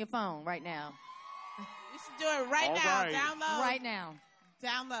bounce on your phone right now? We should do it right All now. right. Download. Right now.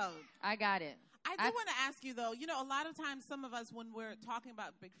 Download. I got it. I do want to ask you, though, a lot of times some of us, when we're talking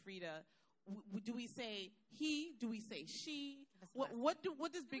about Big Freedia, do we say he? Do we say she? What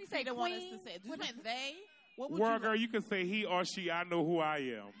does Big Freedia want us to say? Do we say they? What would Well, you girl, you can say he or she. I know who I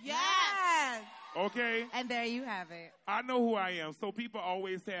am. Yes. Okay? And there you have it. I know who I am. So people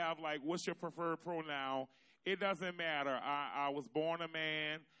always have, like, what's your preferred pronoun? It doesn't matter. I was born a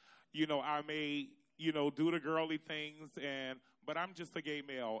man. I may, do the girly things, but I'm just a gay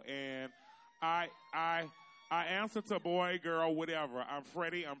male. And I I answer to boy, girl, whatever. I'm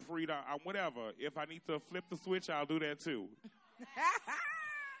Freddie, I'm Freedia, I'm whatever. If I need to flip the switch, I'll do that too.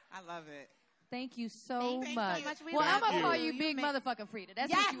 I love it. Thank you so Thank much. you so much. We Well, I'm love gonna you. call you You Big make- Motherfucking Freedia. That's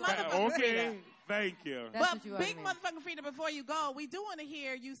Yes, what you are. motherfucker. Okay, thank you. That's But what you are big to me. motherfucking Frida, before you go, we do want to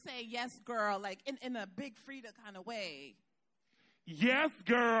hear you say yes, girl, like in a big Frida kind of way. Yes,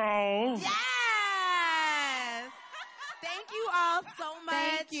 girl. Yes. Thank you all so much.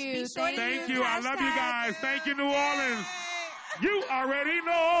 Thank you. Be sure to Thank use you. I love you hashtag- guys. Thank you, New Orleans. You already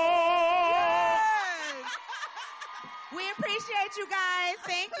know. Yes. We appreciate you guys.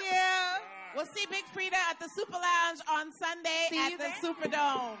 Thank you. We'll see Big Frida at the Super Lounge on Sunday See at you the there.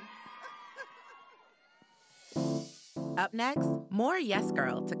 Superdome. Up next, more Yes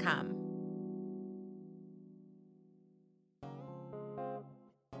Girl to come.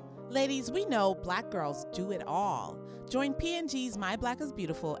 Ladies, we know Black girls do it all. Join P&G's My Black is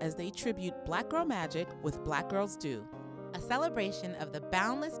Beautiful as they tribute Black Girl Magic with Black Girls Do. A celebration of the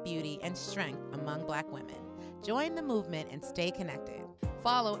boundless beauty and strength among Black women. Join the movement and stay connected.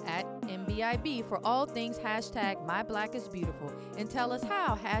 Follow at MBIB for all things hashtag My Black is Beautiful and tell us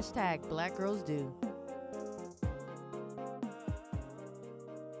how hashtag Black Girls Do.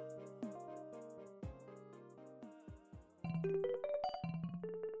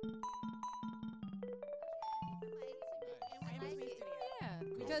 Yeah,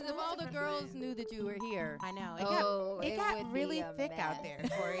 because if all the girls knew that you were here, I know. It got would really be a thick out mess.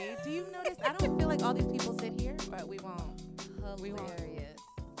 there, Corey. Do you notice? I don't feel like all these people sit here, but we won't. We won't. Hilarious.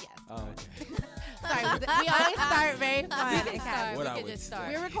 Yes. Oh, okay. Sorry, we always start very fun. we and can casual. start. What We I can would just say.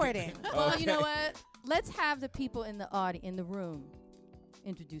 start. We're recording. Well, you know what? Let's have the people in the in the room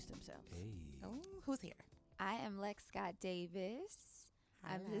introduce themselves. Hey. Oh, who's here? I am Lex Scott Davis.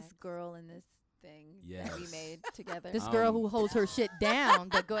 Hi, I'm this Lex. girl in this thing that we Yes. made together. This girl Um, who holds her shit down,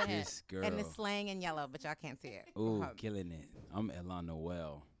 but go ahead. This girl. And it's slang in yellow, but y'all can't see it. Ooh, killing it. I'm Elan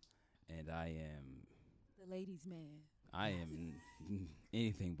Noel, and I am the ladies' man.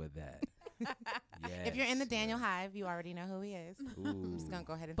 anything but that. If you're in the Yes, Daniel yes. Hive, you already know who he is. I'm just Ooh. gonna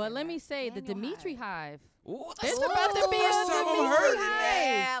go ahead and. But say let that. me say, the Daniel Dimitri Hive. Hive. Ooh, It's that's about to be a first time I've Dimitri heard it. Hive.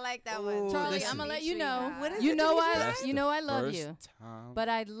 Yeah, I like that one. Ooh, Charlie, listen. I'm gonna let you know. What is You it, know Dimitri I, That's you the know I love first you. time. But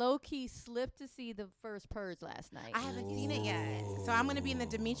I low key slipped to see the first Purge last night. I haven't seen it yet, so I'm gonna be in the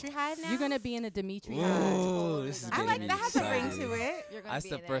Dimitri Hive now. You're gonna be in the Dimitri Ooh, Hive. this is I getting like me that. Has a ring excited. to it. You're gonna That's be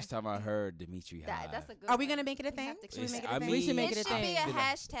the in first there. time I heard Dimitri Hive. That's a good Are we one. gonna make it a thing? have to Should we make it a I thing? We should make It it a should be thing. a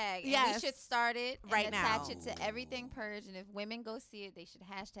hashtag. And Yes. we should start it Right and now. attach it to everything Purge. And if women go see it, they should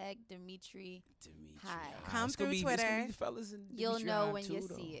hashtag Dimitri. Dimitri Hive. Hive. Come It's gonna through be- it's gonna Twitter. be the fellas in You'll Dimitri know Hive when too, you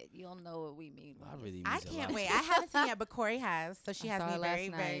though. see it. You'll know what we mean. I when you really see I means a can't lot. wait. I haven't seen it, but Corey has, so she I has saw me it last very,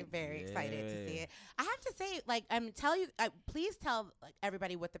 very, night. very excited to see Yeah. it. I have to say, like, tell you, please tell like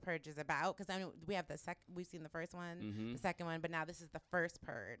everybody what the Purge is about, because I know we have we've seen the first one, Mhm. the second one, but now this is the first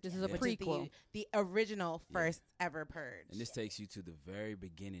Purge. This is a which prequel. the original first ever Purge. And this takes you to the very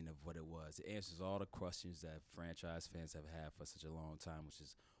beginning of what it was. It answers all the questions that franchise fans have had for such a long time, which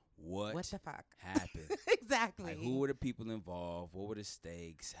is what What the fuck? happened? Exactly. Like, who were the people involved? What were the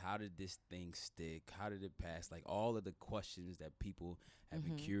stakes? How did this thing stick? How did it pass? Like, all of the questions that people have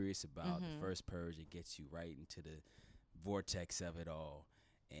been curious about. The first Purge, it gets you right into the vortex of it all.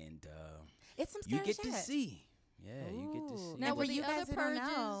 And It's some you scary get shit. to see. Yeah, you get to Ooh. see. Now, And were for the you other guys who don't Purges,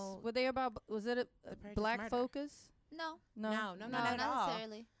 know- were they about, was it a Purge is black murder. focus? No, No, no, not at all. not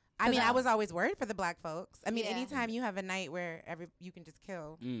necessarily. I mean, Cause I was always worried for the black folks. I mean, Yeah. anytime you have a night where you can just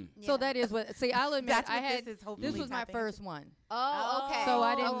kill. So Yeah. that is what, see, I'll admit, That's I what had, this is hopefully this was my tapping first into. one. Oh, okay. So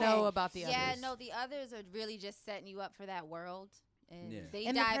I didn't okay. know about the Yeah, others. no, the others are really just setting you up for that world. And Yeah. they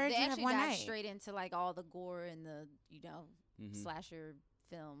In the dive. Purge, They you have actually one dive night. straight into like all the gore and the slasher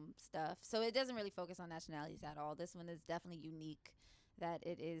film stuff. So it doesn't really focus on nationalities at all. This one is definitely unique. That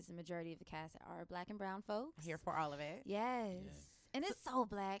it is the majority of the cast are black and brown folks. Here for all of it. Yes. And it's so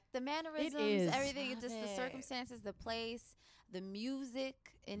black. The mannerisms, is. everything, Love just the it. circumstances, the place, the music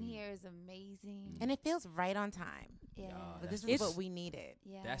in here is amazing. And it feels right on time. Yeah. But this is It's- what we needed.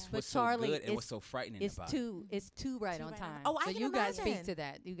 Yeah. That's But what's Charlie, so good and it's- what's so frightening It's about it. it's too right Too on right on- time. Oh, I so can you guys speak imagine. to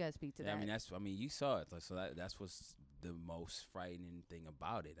that. You guys speak to Yeah, that. I mean, you saw it. So that's what's the most frightening thing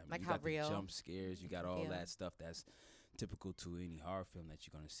about it. I mean, Like you how got real the jump scares, you got all feel. that stuff that's typical to any horror film that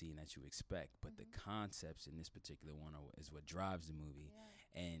you're going to see and that you expect. But the concepts in this particular one is what drives the movie.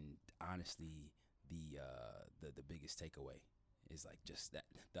 And honestly, the biggest takeaway is like just that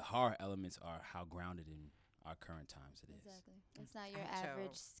the horror elements are how grounded in our current times it is. Exactly. It's not your Macho.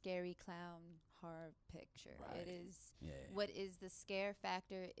 average scary clown horror picture. Right. It is Yeah. what is the scare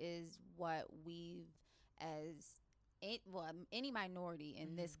factor is what we've as any minority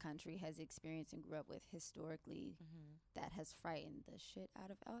in this country has experienced and grew up with historically that has frightened the shit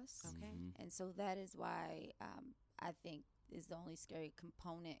out of us. Okay. And so that is why I think is the only scary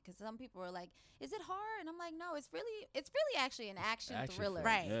component, because some people are like, is it horror? And I'm like, no, it's really actually an action thriller.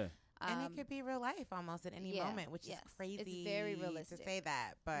 Right. Yeah. And it could be real life almost at any moment, which is crazy. It's very realistic to say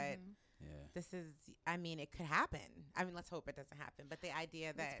that, but this is, I mean, it could happen. I mean, let's hope it doesn't happen. But the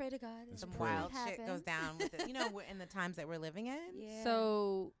idea that let's pray to God some wild shit goes down with it, we're in the times that we're living in. Yeah.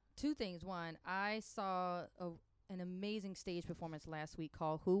 So 2 things. One, I saw an amazing stage performance last week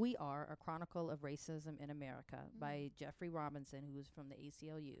called Who We Are, A Chronicle of Racism in America by Jeffrey Robinson, who is from the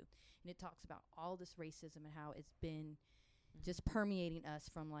ACLU. And it talks about all this racism and how it's been just permeating us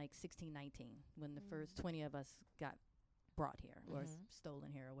from like 1619 when the first 20 of us got brought here or stolen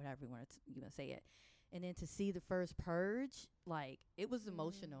here or whatever you want to say it. And then to see the first Purge, like, it was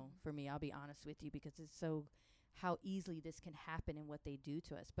emotional for me, I'll be honest with you, because it's so how easily this can happen and what they do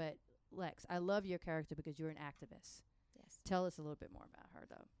to us. But Lex, I love your character because you're an activist. Yes. Tell us a little bit more about her,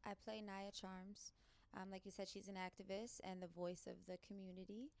 though. I play Nia Charms. Like you said, she's an activist and the voice of the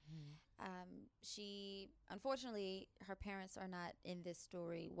community. She, unfortunately, her parents are not in this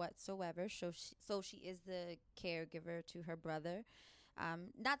story whatsoever. So she is the caregiver to her brother,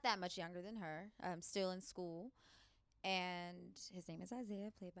 not that much younger than her, still in school. And his name is Isaiah,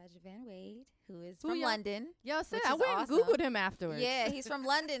 played by Javan Wade, who is from London. Yo, said which I is went awesome. and Googled him afterwards. Yeah, he's from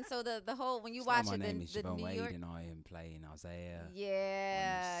London. So the whole, when you watch my it, name is the Javon New Wade, York. and I am playing Isaiah.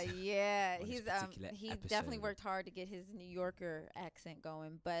 Yeah, on this he's particular he episode. definitely worked hard to get his New Yorker accent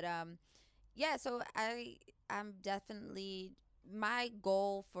going. But yeah, so I'm definitely, my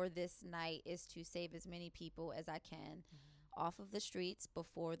goal for this night is to save as many people as I can off of the streets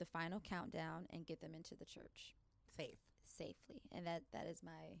before the final countdown and get them into the church safely. And that is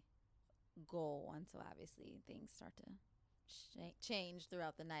my goal until obviously things start to change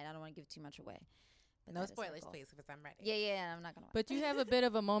throughout the night. I don't want to give too much away. But No spoilers, please, because I'm ready. Yeah, I'm not gonna watch. But you have a bit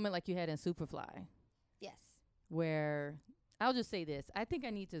of a moment like you had in Superfly. Yes. Where, I'll just say this. I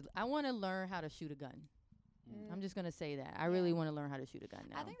want to learn how to shoot a gun. I'm just going to say that. I really want to learn how to shoot a gun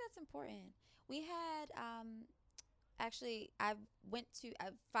now. I think that's important. We had, actually, I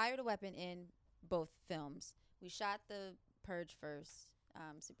fired a weapon in both films. We shot the Purge first.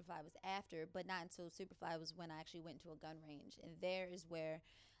 Superfly was after, but not until Superfly was when I actually went to a gun range. And there is where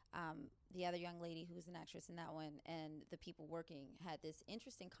the other young lady who was an actress in that one and the people working had this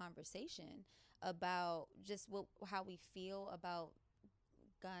interesting conversation about just how we feel about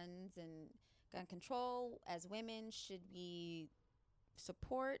guns and gun control as women. Should we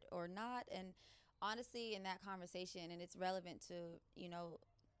support or not? And honestly, in that conversation, and it's relevant to,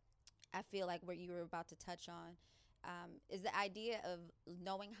 I feel like what you were about to touch on, is the idea of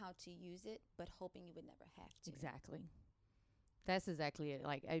knowing how to use it, but hoping you would never have to. Exactly. That's exactly it.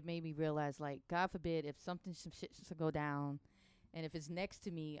 Like, it made me realize, like, God forbid if some shit should go down, and if it's next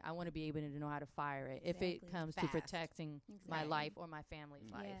to me, I want to be able to know how to fire it. If it comes to protecting my life or my family's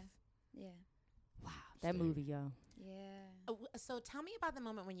life. Yeah. Wow. That movie, yo. Yeah. So tell me about the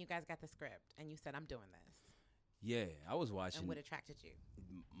moment when you guys got the script and you said, I'm doing this. Yeah, I was watching. And what attracted you?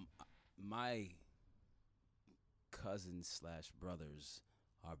 My cousins / brothers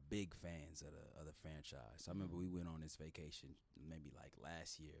are big fans of the franchise. I remember we went on this vacation maybe like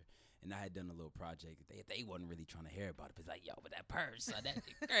last year, and I had done a little project. They wasn't really trying to hear about it, but it's like, yo, but that Purge, son, that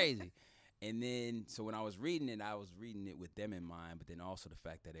shit crazy. And then, so when I was reading it with them in mind, but then also the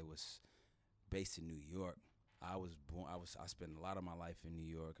fact that it was based in New York. I spent a lot of my life in New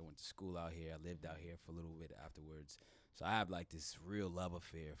York. I went to school out here. I lived out here for a little bit afterwards. So I have like this real love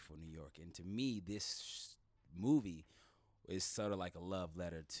affair for New York. And to me, this movie is sort of like a love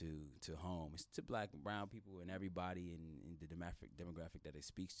letter to home. It's to black and brown people and everybody in the demographic that it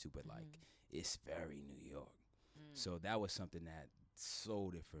speaks to, but like it's very New York. So that was something that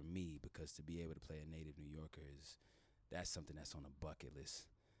sold it for me, because to be able to play a native New Yorker that's something that's on a bucket list.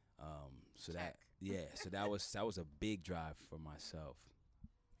 So Check. so that was a big drive for myself.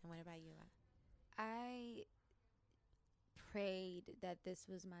 And what about you? I prayed that this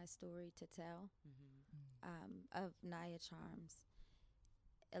was my story to tell, of Nia Charms.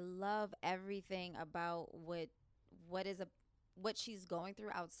 I love everything about what she's going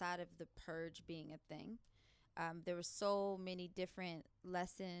through outside of the Purge being a thing. There were so many different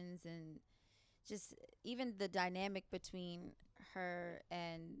lessons, and just even the dynamic between her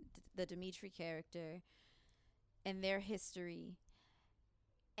and the Dimitri character and their history,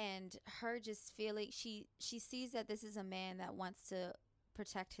 and her just feeling she sees that this is a man that wants to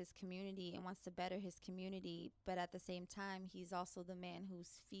protect his community and wants to better his community, but at the same time he's also the man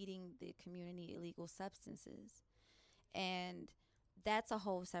who's feeding the community illegal substances. And that's a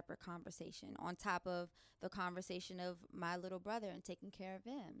whole separate conversation on top of the conversation of my little brother and taking care of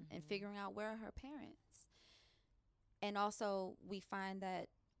him and figuring out where are her parents. And also we find that,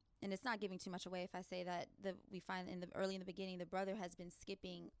 and it's not giving too much away if I say that, we find early in the beginning, the brother has been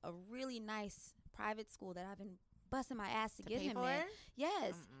skipping a really nice private school that I've been busting my ass to get him in.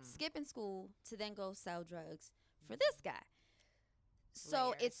 Yes, skipping school to then go sell drugs for this guy.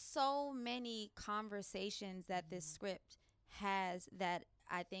 So it's so many conversations that this script has that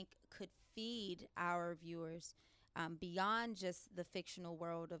I think could feed our viewers beyond just the fictional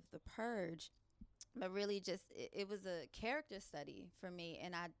world of The Purge, but really just it was a character study for me.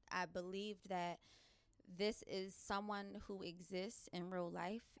 And I believed that this is someone who exists in real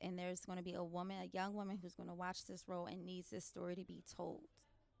life, and there's going to be a young woman who's going to watch this role and needs this story to be told.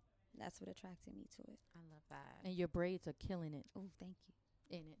 That's what attracted me to it. I love that. And your braids are killing it. Oh, thank you.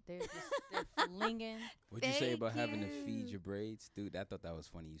 In it, they're flinging. What'd you say about having to feed your braids, dude? I thought that was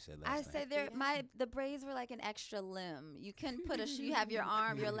funny. You said last night. I said the braids were like an extra limb. You couldn't put you have your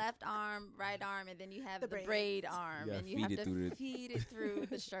arm, your left arm, right arm, and then you have the braid arm, and you have to feed it through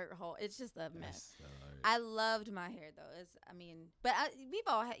the shirt hole. It's just a mess. I loved my hair though. But we've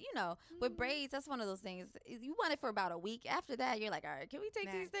all had, with braids. That's one of those things. You want it for about a week. After that, you're like, all right, can we take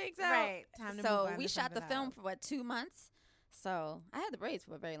these things out? Right. Time to move on. So we shot the film for 2 months. So I had the braids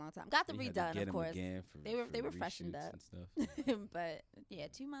for a very long time. Got them redone, of course. They were freshened up. And stuff. But yeah,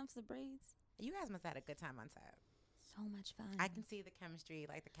 2 months of braids. You guys must have had a good time on set. So much fun. I can see the chemistry,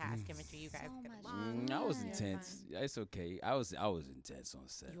 like the cast chemistry. You guys So get much along. fun. I was intense. It's okay. I was intense on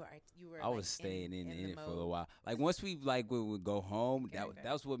set. You were. I was staying in it for a little while. Like once we would go home,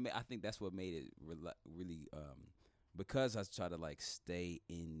 that was what I think that's what made it really because I try to like stay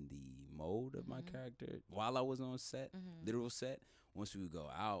in the mode of my character while I was on set, literal set. Once we would go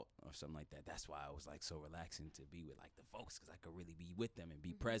out or something like that, that's why it was like so relaxing to be with like the folks, because I could really be with them and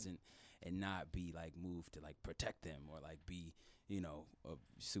be present and not be like moved to like protect them or like be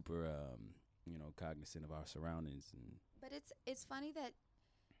super cognizant of our surroundings. But it's funny that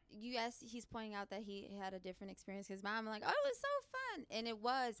he's pointing out that he had a different experience. His mom like, oh, it was so fun, and it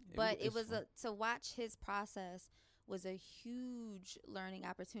was, but it was to watch his process was a huge learning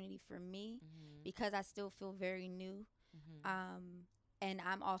opportunity for me because I still feel very new. And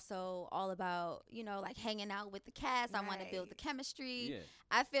I'm also all about, like hanging out with the cast. I want to build the chemistry. Yeah.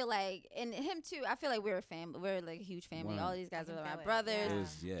 I feel like, and him too, I feel like we're a family. We're like a huge family. All these guys are my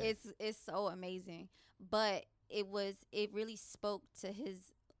brothers. It's so amazing. But it really spoke to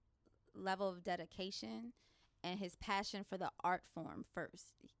his level of dedication and his passion for the art form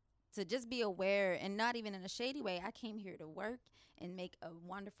first. To just be aware, and not even in a shady way, I came here to work and make a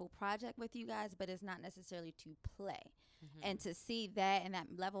wonderful project with you guys, but it's not necessarily to play. And to see that and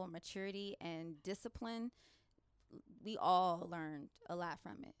that level of maturity and discipline, we all learned a lot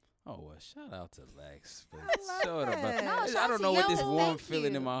from it. Oh, well, shout out to Lex. I don't know what this warm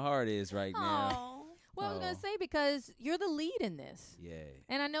feeling in my heart is right now. Well, I was going to say, because you're the lead in this. Yeah.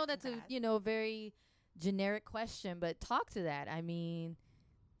 And I know that's a very generic question, but talk to that. I mean,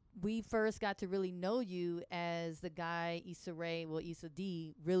 we first got to really know you as the guy Issa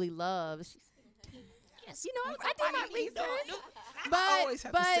D really loves. Yes, I did my research.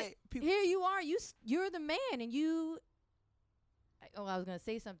 But here you are. You're the man, and you. Oh, I was gonna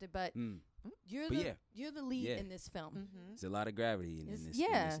say something, but you're the lead in this film. There's a lot of gravity in this.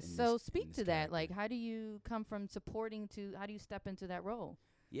 Yeah. So speak to that. Character. Like, how do you come from supporting to how do you step into that role?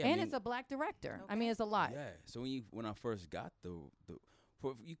 Yeah, and it's a black director. Okay. I mean, it's a lot. Yeah. So when I first got you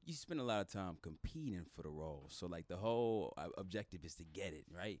spend a lot of time competing for the role. So like the whole objective is to get it,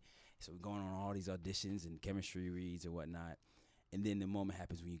 right? So we're going on all these auditions and chemistry reads and whatnot. And then the moment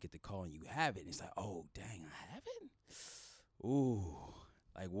happens when you get the call and you have it. And it's like, oh, dang, I have it? Ooh,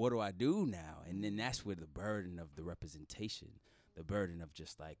 like what do I do now? And then that's where the burden of the representation, the burden of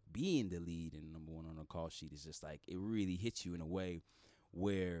just like being the lead and number one on the call sheet is just like, it really hits you in a way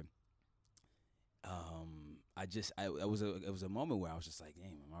where it was a moment where I was just like,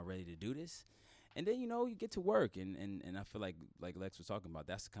 damn, am I ready to do this? And then, you get to work and I feel like Lex was talking about,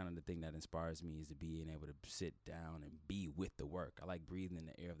 that's kind of the thing that inspires me is to being able to sit down and be with the work. I like breathing in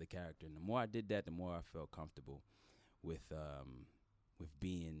the air of the character. And the more I did that, the more I felt comfortable with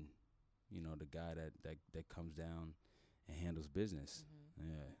being, the guy that comes down and handles business.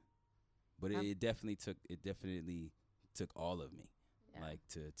 Yeah. But it definitely took all of me. Yeah. Like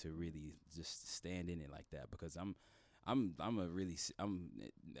to really just stand in it like that, because I'm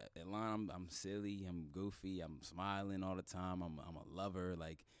silly, I'm goofy, I'm smiling all the time, I'm a lover,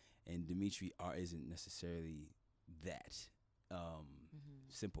 like, and Dimitri isn't necessarily that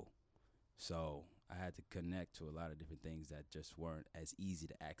simple. So I had to connect to a lot of different things that just weren't as easy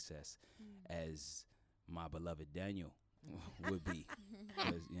to access as my beloved Daniel would be.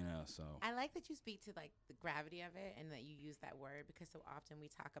 'Cause, you know, so I like that you speak to like the gravity of it and that you use that word, because so often we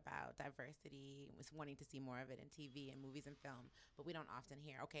talk about diversity, wanting to see more of it in TV and movies and film, but we don't often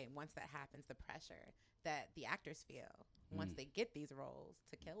hear, okay, once that happens, the pressure that the actors feel once they get these roles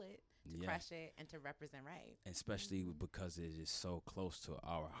to kill it, to crush it, and to represent right. Especially because it is so close to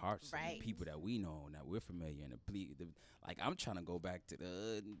our hearts, and the people that we know and that we're familiar, and like I'm trying to go back to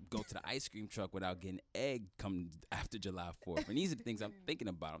the ice cream truck without getting egg come after July 4th, and these are the things I'm thinking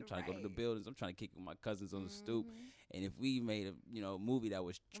about. I'm trying to go to the buildings. I'm trying to kick with my cousins on the stoop, and if we made a movie that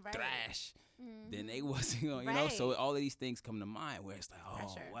was trash, then they wasn't going, you know. So all of these things come to mind where it's like,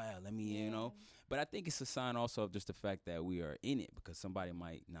 oh wow, let me, you know. But I think it's a sign also of just the fact that we are in it, because somebody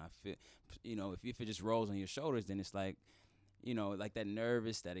might not fit, you know, if it just rolls on your shoulders, then it's like, you know, like that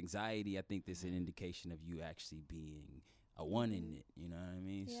nervous, that anxiety. I think there's an indication of you actually being a one in it, you know what I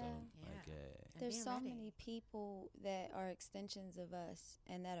mean? Yeah. So like there's so many people that are extensions of us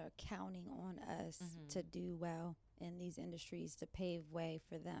and that are counting on us to do well in these industries, to pave way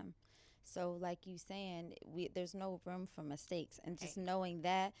for them. So like you saying, there's no room for mistakes, and just knowing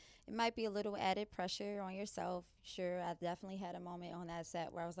that, it might be a little added pressure on yourself. Sure, I definitely had a moment on that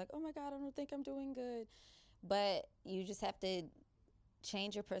set where I was like, oh my God, I don't think I'm doing good. But you just have to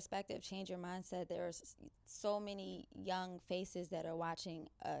change your perspective, change your mindset. There's so many young faces that are watching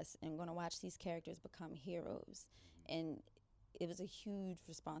us and going to watch these characters become heroes. And it was a huge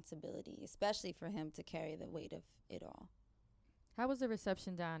responsibility, especially for him to carry the weight of it all. How was the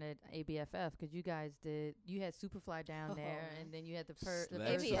reception down at ABFF? Because you guys you had Superfly down there, and then you had the Purge.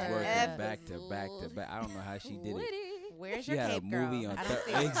 Lex was working back to back to back. I don't know how she did it. Where's She your had cape, a movie girl? on I don't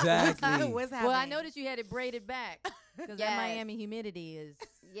see it. Exactly. What's happening? Well, I noticed you had it braided back, because that Miami humidity is.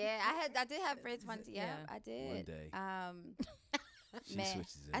 Yeah, I did have braids once. Yeah, I did. One day. She Man,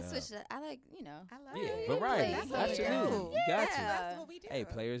 switches it I up. switched it. I like, you know. I love Yeah, it. variety. That's what we do. Absolutely. You got to. That's what we do. Hey,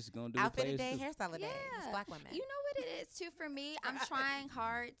 players gonna do what Outfit a players day, do. hairstyle a day. It's Yeah. Black women. You know what it is too for me? I'm trying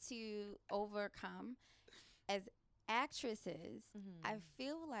hard to overcome. As actresses, I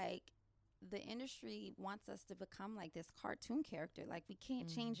feel like the industry wants us to become like this cartoon character. Like, we can't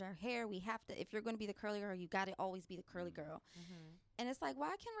change our hair. We have to, if you're going to be the curly girl, you got to always be the curly girl. And it's like, why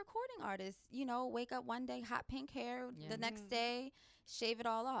can recording artists, you know, wake up one day, hot pink hair, the next day, shave it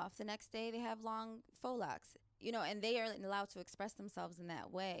all off. The next day, they have long faux locks, you know, and they are allowed to express themselves in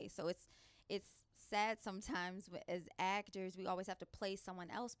that way. So it's sad sometimes as actors, we always have to play someone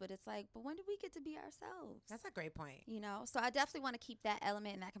else, but it's like, but when do we get to be ourselves? That's a great point. You know, so I definitely want to keep that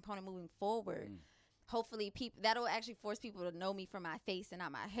element and that component moving forward. Hopefully that'll actually force people to know me from my face and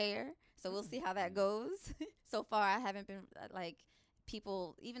not my hair. So we'll see how that goes. So far, I haven't been like,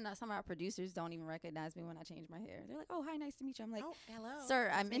 people, even though some of our producers don't even recognize me when I change my hair. They're like, oh, hi, nice to meet you. I'm like, oh, hello.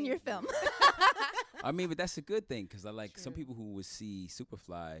 Sir, I'm in your film. I mean, but that's a good thing, because I like some people who would see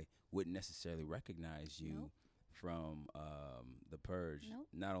Superfly wouldn't necessarily recognize you from the Purge,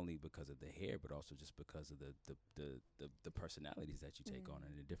 not only because of the hair, but also just because of the personalities that you take on,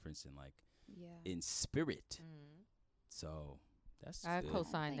 and the difference in like in spirit. So that's I good.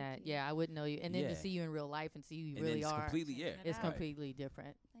 co-sign that. you. Yeah, I wouldn't know you, and then to see you in real life and see who you And really then it's are. completely It's right. completely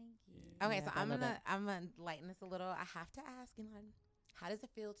different. Thank you. Okay, Yeah, so I I'm love gonna lighten this a little. I have to ask, Elon, how does it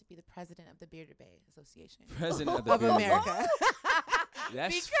feel to be the president of the Bearded Bay Association President of the Bearded Bay. America?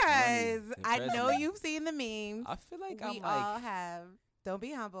 That's because funny. The I know president. you've seen the memes. I feel like We I'm all like, have. Don't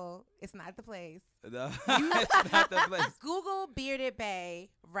be humble. It's not the place. no, it's not the place. Google Bearded Bay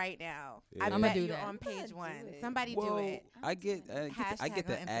right now. Yeah. I I'ma bet do you're that. on page do 1. it. Somebody Well, do it. I get the Hashtag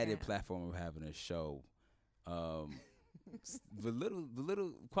on added Instagram. platform of having a show. The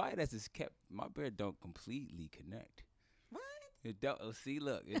little quiet as it's kept, my beard don't completely connect. What? It don't. See,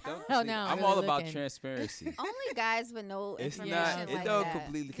 look, it don't. Oh, see, no, I'm really all about looking. transparency. Only guys would know It's information not. It like don't that.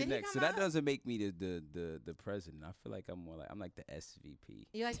 completely Did he connect. So come that out? doesn't make me the president. I feel like I'm like the SVP.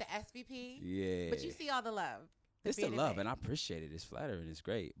 You like the SVP? Yeah. But you see all the love. It's the Bearded love, Bay. and I appreciate it. It's flattering. It's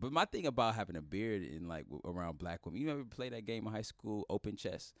great. But my thing about having a beard in like around black women, you ever play that game in high school, open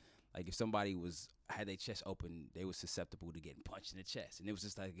chest? Like if somebody had their chest open, they were susceptible to getting punched in the chest, and it was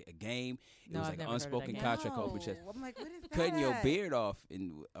just like a game. It No, was I've like never an heard of that unspoken game. contract open chest. No. I'm like, what is that? Cutting your beard off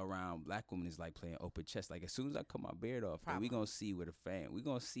around black women is like playing open chest. Like as soon as I cut my beard off, then we gonna see where we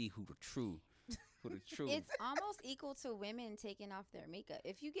gonna see who the true. It's almost equal to women taking off their makeup.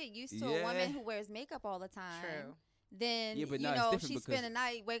 If you get used to a woman who wears makeup all the time, True. then Yeah, but you no, it's know different she because- spend the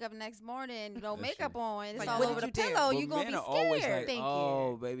night, wake up the next morning, no That's makeup true. on, it's Like, all what over did the you do? pillow. But You gonna men be are always scared. like, Thank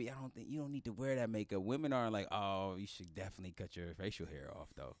oh, you. baby, you don't need to wear that makeup. Women are like, oh, you should definitely cut your facial hair off,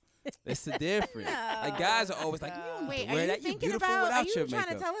 though. It's the difference. Like guys are always like, you don't Wait, need to are wear you that. You're thinking beautiful about? Are without you your trying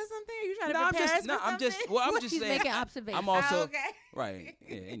makeup. to tell us something? Are you trying to No, prepare us for I'm just. something? Well, I'm just He's saying. making observations. I'm also Oh, okay. right.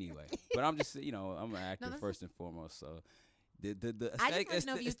 Yeah. Anyway, but I'm just, I'm an actor this first and foremost. So the I aesthetic, just want to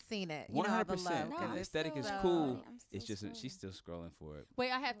know if you've seen it. 100%. No, And I'm the aesthetic is still cool. scrolling. I'm still It's just scrolling. she's still scrolling for it.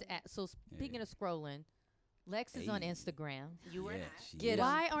 Wait, I have to ask. So speaking Yeah. of scrolling, Lex is on Hey. Instagram. You were Yeah, not. she Get is. 'em.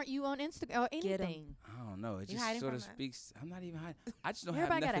 Why aren't you on Instagram or Get 'em. anything? I don't know. It You just hiding sort of from us? speaks. I'm not even hiding. I just don't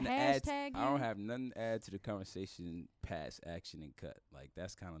Everybody have got a nothing to add. hashtag I don't you? have nothing to add to the conversation past action and cut. Like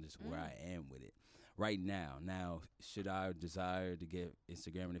that's kind of just where I am with it right now. Now, should I desire to get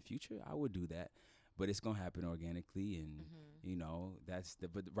Instagram in the future? I would do that, but it's gonna happen organically, and that's the.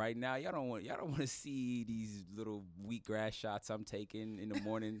 But right now, y'all don't want to see these little wheatgrass shots I'm taking in the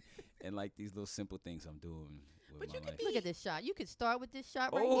morning, and like these little simple things I'm doing. With But my you could life. Look at this shot. You could start with this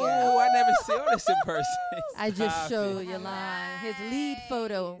shot right Oh, here. I never saw this in person. I just Stop showed it. Yolanda his lead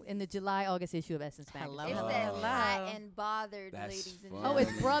photo in the July August issue of Essence magazine. It Oh. says Hello. hot and bothered, That's ladies and funny. Oh, it's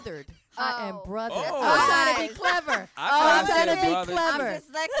gentlemen. brothered. Hot and Oh. brothered. Oh. I'm trying to be Nice. clever. I Oh, I'm thought trying it to said be brothers. clever. I'm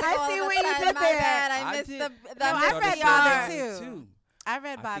dyslexic I all see of a what you sudden. did My there. bad. I I missed did- the No, I missed read the bothered yard. too. I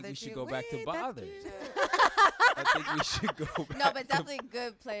read I bothered think we should too. go back to Wait, that's bothered. cute. I think we should go back. No, but to- definitely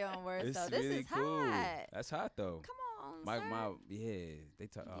good play on words. It's So this really is cool. hot. That's hot though. Come on, My sir. they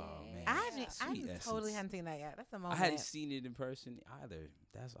talk. Oh Yeah. man, I haven't. Sweet I essence. totally hadn't seen that yet. That's a I moment. hadn't seen it in person either.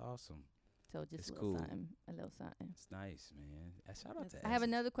 That's awesome. So just It's a little cool. something. A little something. It's nice, man. Shout out to. I have Essence.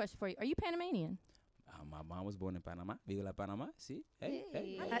 another question for you. Are you Panamanian? My mom was born in Panama. Viva la Panama. See, hey,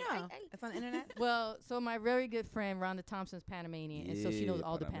 hey. How Hey. do you know? It's on the internet. Well, so my very good friend Rhonda Thompson's Panamanian, and so she knows Yeah,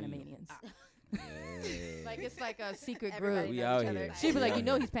 all the Panamanian. Panamanians. Yeah. Like it's like a secret Everybody group. we knows out each other. here. She'd be We like, out you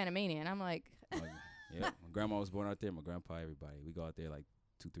know, here. he's Panamanian. I'm like, Yeah, my grandma was born out there. My grandpa, everybody. We go out there like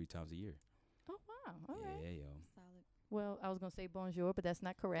 2-3 times a year. oh wow, all right. Yeah, yo. Solid. Well, I was gonna say bonjour, but that's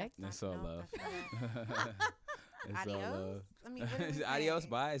not correct. That's not- all no, love. that's not It's all Adios? love. I mean, what do we Adios, say?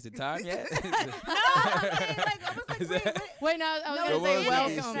 bye. Is it time yet? No, I mean, like, I was like, Is wait, that- what? Wait, no, I was No, gonna what say was it?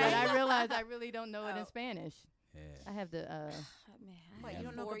 welcome, but Right? I realized I really don't know it in Oh. Spanish. I Yeah. have the Man, What, I you had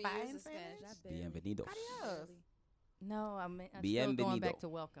don't know 4 goodbye years in of Spanish. Spanish? I barely- Bienvenidos. Adios. no. I'm still going back Bienvenido. to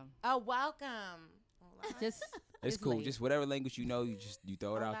welcome. Oh, welcome. Hola. Just It's It's cool. late. Just whatever language you know, you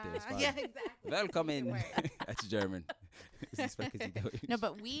throw it out there. It's Hola. fine. Yeah, exactly. Welcome in. Good word. That's German. It's Deutsch. No,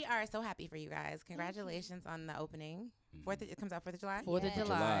 but we are so happy for you guys. Congratulations on the opening. It comes out 4th of July, 4th of Yeah.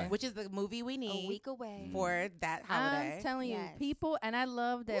 July. July. which is the movie we A need week away. for that holiday. I'm telling you, Yes. people, and I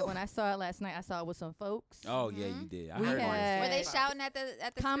love that when I saw it last night. I saw it with some folks. Oh yeah, you did. I We heard had- Were they Fuck. shouting at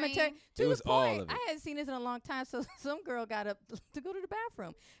the Commentary screen? to It the was all point, of it. I hadn't seen this in a long time, so some girl got up to go to the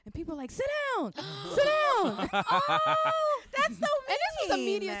bathroom, and people were like, "Sit down, sit down." Oh, that's so mean. And this was a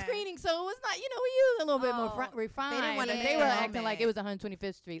media mean. screening, so it was not. We used a little bit more Oh. refined. wanna and make they a were moment. acting like it was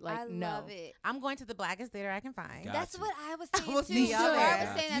 125th Street. Like I no. love it. I'm going to the blackest theater I can find. Got That's you. what I was I saying will too. see y'all Laura there.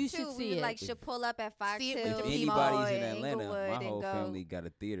 was saying You that should too. see We it. like should pull up at Fox See, Hill, if If Mall anybody's in and Atlanta, Inglewood my and whole go. family got a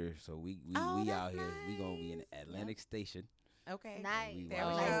theater, so we Oh, out that's here. We gonna be in nice. Atlantic Station. Okay. Nice. We There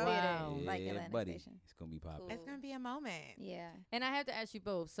watch we it. go. Oh, theater, wow. like Yeah, Atlantic buddy, Station. it's gonna be popping. Cool. It's gonna be a moment. Yeah. And I have to ask you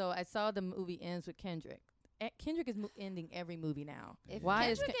both. So I saw the movie ends with Kendrick. Kendrick is ending every movie now. If Why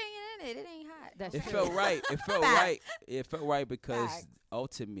is Kendrick ain't in it, it ain't hot. That's It true. felt right. It felt Facts. right. It felt right because Facts.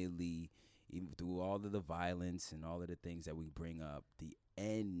 ultimately, even through all of the violence and all of the things that we bring up, the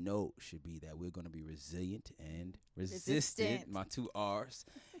end note should be that we're going to be resilient and resistant. Resistant. My 2 R's.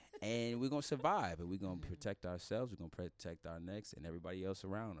 And we're going to survive. And we're going to protect ourselves. We're going to protect our necks and everybody else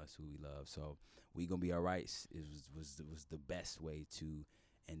around us who we love. So we're going to be all right. It was the best way to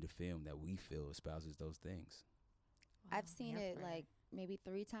end a film that we feel espouses those things. I've seen here it for it. like maybe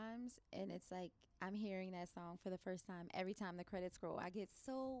 3 times, and it's like I'm hearing that song for the first time. Every time the credits scroll, I get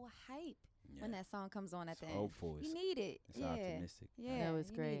so hype when that song comes on at It's the end. hopeful. You need it. It's Yeah. optimistic. Yeah. That was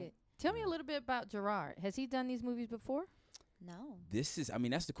you need great. it. Tell me a little bit about Gerard. Has he done these movies before? No. That's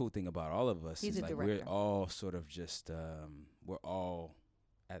the cool thing about all of us. He's is a like director. we're all sort of just we're all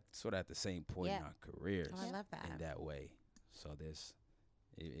at the same point in Yeah. our careers Oh, I love that. in that way. So that's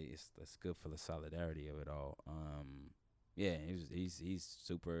good for the solidarity of it all. Yeah, he's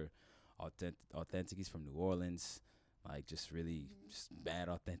super authentic. He's from New Orleans, like just really just bad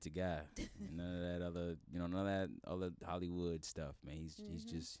authentic guy. None of that other Hollywood stuff, man. He's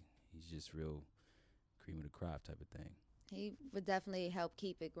just real cream of the crop type of thing. He would definitely help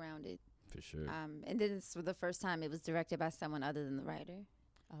keep it grounded. For sure. And then it's for the first time it was directed by someone other than the writer.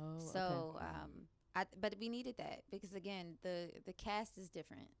 Oh, So, but we needed that because again, the cast is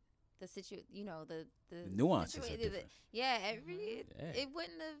different. The The nuances are situa- different. Yeah, Yeah. it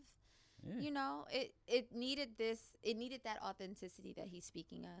wouldn't have. Yeah. You know, it needed that authenticity that he's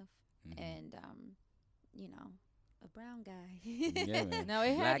speaking of, and you know, a brown guy. Yeah, man. No,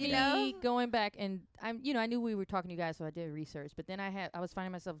 it Black had guy. me going back, and I knew we were talking to you guys, so I did research. But then I was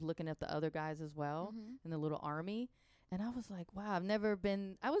finding myself looking at the other guys as well in the little army, and I was like, wow,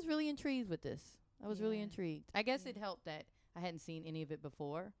 I was really intrigued with this. I was really intrigued. I guess it helped that I hadn't seen any of it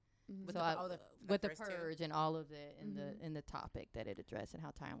before. With So the the first two. Purge and all of it in the topic that it addressed and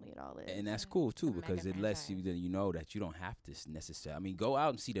how timely it all is. And that's cool too, It's a because mega it lets you franchise. that you know that you don't have to necessarily. I mean, go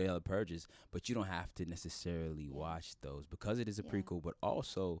out and see the other Purges, but you don't have to necessarily watch those because it is a prequel. But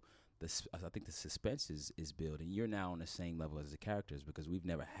also, I think the suspense is building. You're now on the same level as the characters because we've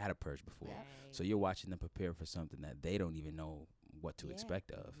never had a Purge before. Right. So you're watching them prepare for something that they don't even know what to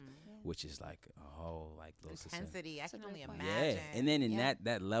expect of, which is like a whole like little Intensity. I That's a can only great point. imagine. Yeah, and then in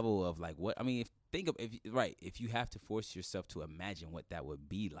that level of like what I mean, if you have to force yourself to imagine what that would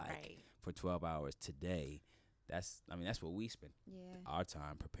be like for 12 hours today, that's what we spent our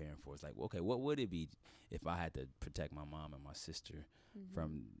time preparing for. It's like, okay, what would it be if I had to protect my mom and my sister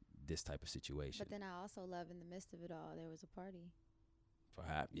from this type of situation? But then I also love in the midst of it all, there was a party.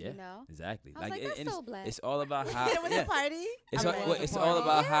 Perhaps, yeah, You know? exactly. I was like, that's and so black. it's all about how It was a party. It's I all, love well, the it's party. all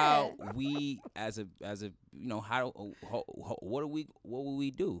about how Yeah. we as a what will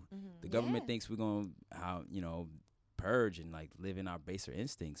we do? The government thinks we're gonna purge and like live in our baser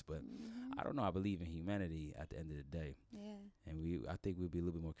instincts, but I don't know. I believe in humanity at the end of the day, and I think we'd be a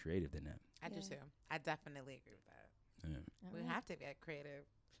little bit more creative than that. I do too. I definitely agree with that. Yeah. We have to get creative.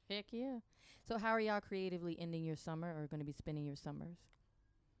 Heck yeah. So how are y'all creatively ending your summer or going to be spending your summers?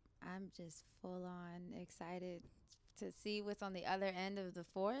 I'm just full on excited to see what's on the other end of the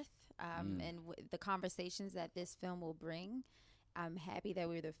 4th, and the conversations that this film will bring. I'm happy that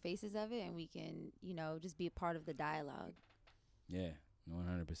we're the faces of it and we can, just be a part of the dialogue. Yeah,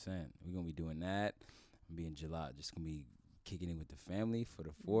 100%. We're gonna be doing that. I'm be in July. Just gonna be kicking in with the family for the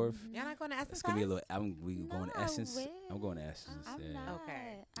 4th. You're not going to Essence? It's gonna be a Fest? little. We going to No, Essence. I I'm going to Essence. I'm yeah. not.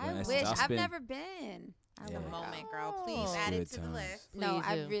 Okay. I Well, wish. I'll I've spend- never been. It's Yeah. a moment, girl. Please Oh. add it Good to the times. list. No, Please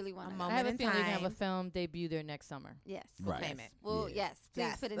I do. really want A to. moment I have a in feeling you're going to have time. a film debut there next summer. Yes. Right. Claim it. Well, Yeah. yes. Please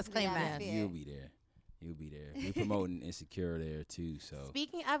Yes, put it let's into the claim that. atmosphere. You'll be there. You'll be there. We're promoting Insecure there too. So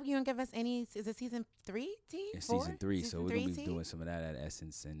Speaking of, you don't give us any. Is it season 3? T? it's 4? season 3, so Season we're gonna 3, be T? doing some of that at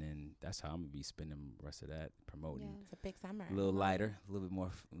Essence, and then that's how I'm gonna be spending the rest of that promoting. It's a big summer. A little lighter, a little bit more,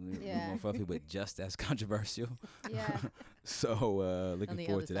 more fluffy, but just as controversial. Yeah. So On looking the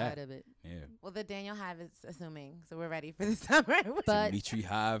forward other to side that. of it. Yeah. Well, the Daniel Hive is assuming, so we're ready for the summer. But Dimitri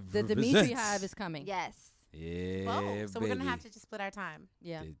Hive. the Dimitri represents. Hive is coming. Yes. Yeah, Both. So we're going to baby. have to just split our time.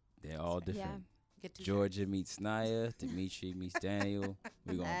 Yeah. They're all different. Get two Georgia meets Naya, Dimitri meets Daniel.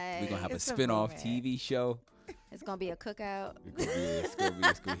 We're gonna have a It's a spin-off moment. TV show. It's gonna be a cookout. It's gonna be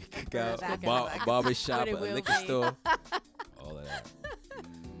a cookout, Back a in the back. barbershop, But it a will liquor be. store, all of that.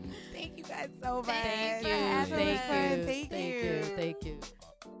 Thank you guys so much. Thank for you. having Thank us. you. Thank Thank you. you. Thank you.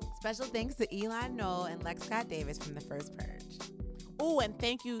 Special thanks to Elon Knoll and Lex Scott Davis from the first Purge. Oh, and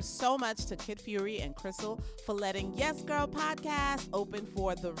thank you so much to Kid Fury and Crystal for letting Yes Girl Podcast open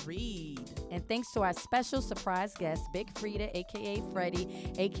for the read. And thanks to our special surprise guest, Big Freedia, a.k.a.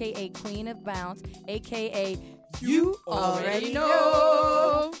 Freddie, a.k.a. Queen of Bounce, a.k.a. You Already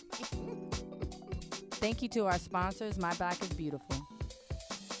Know. Thank you to our sponsors, My Back is Beautiful.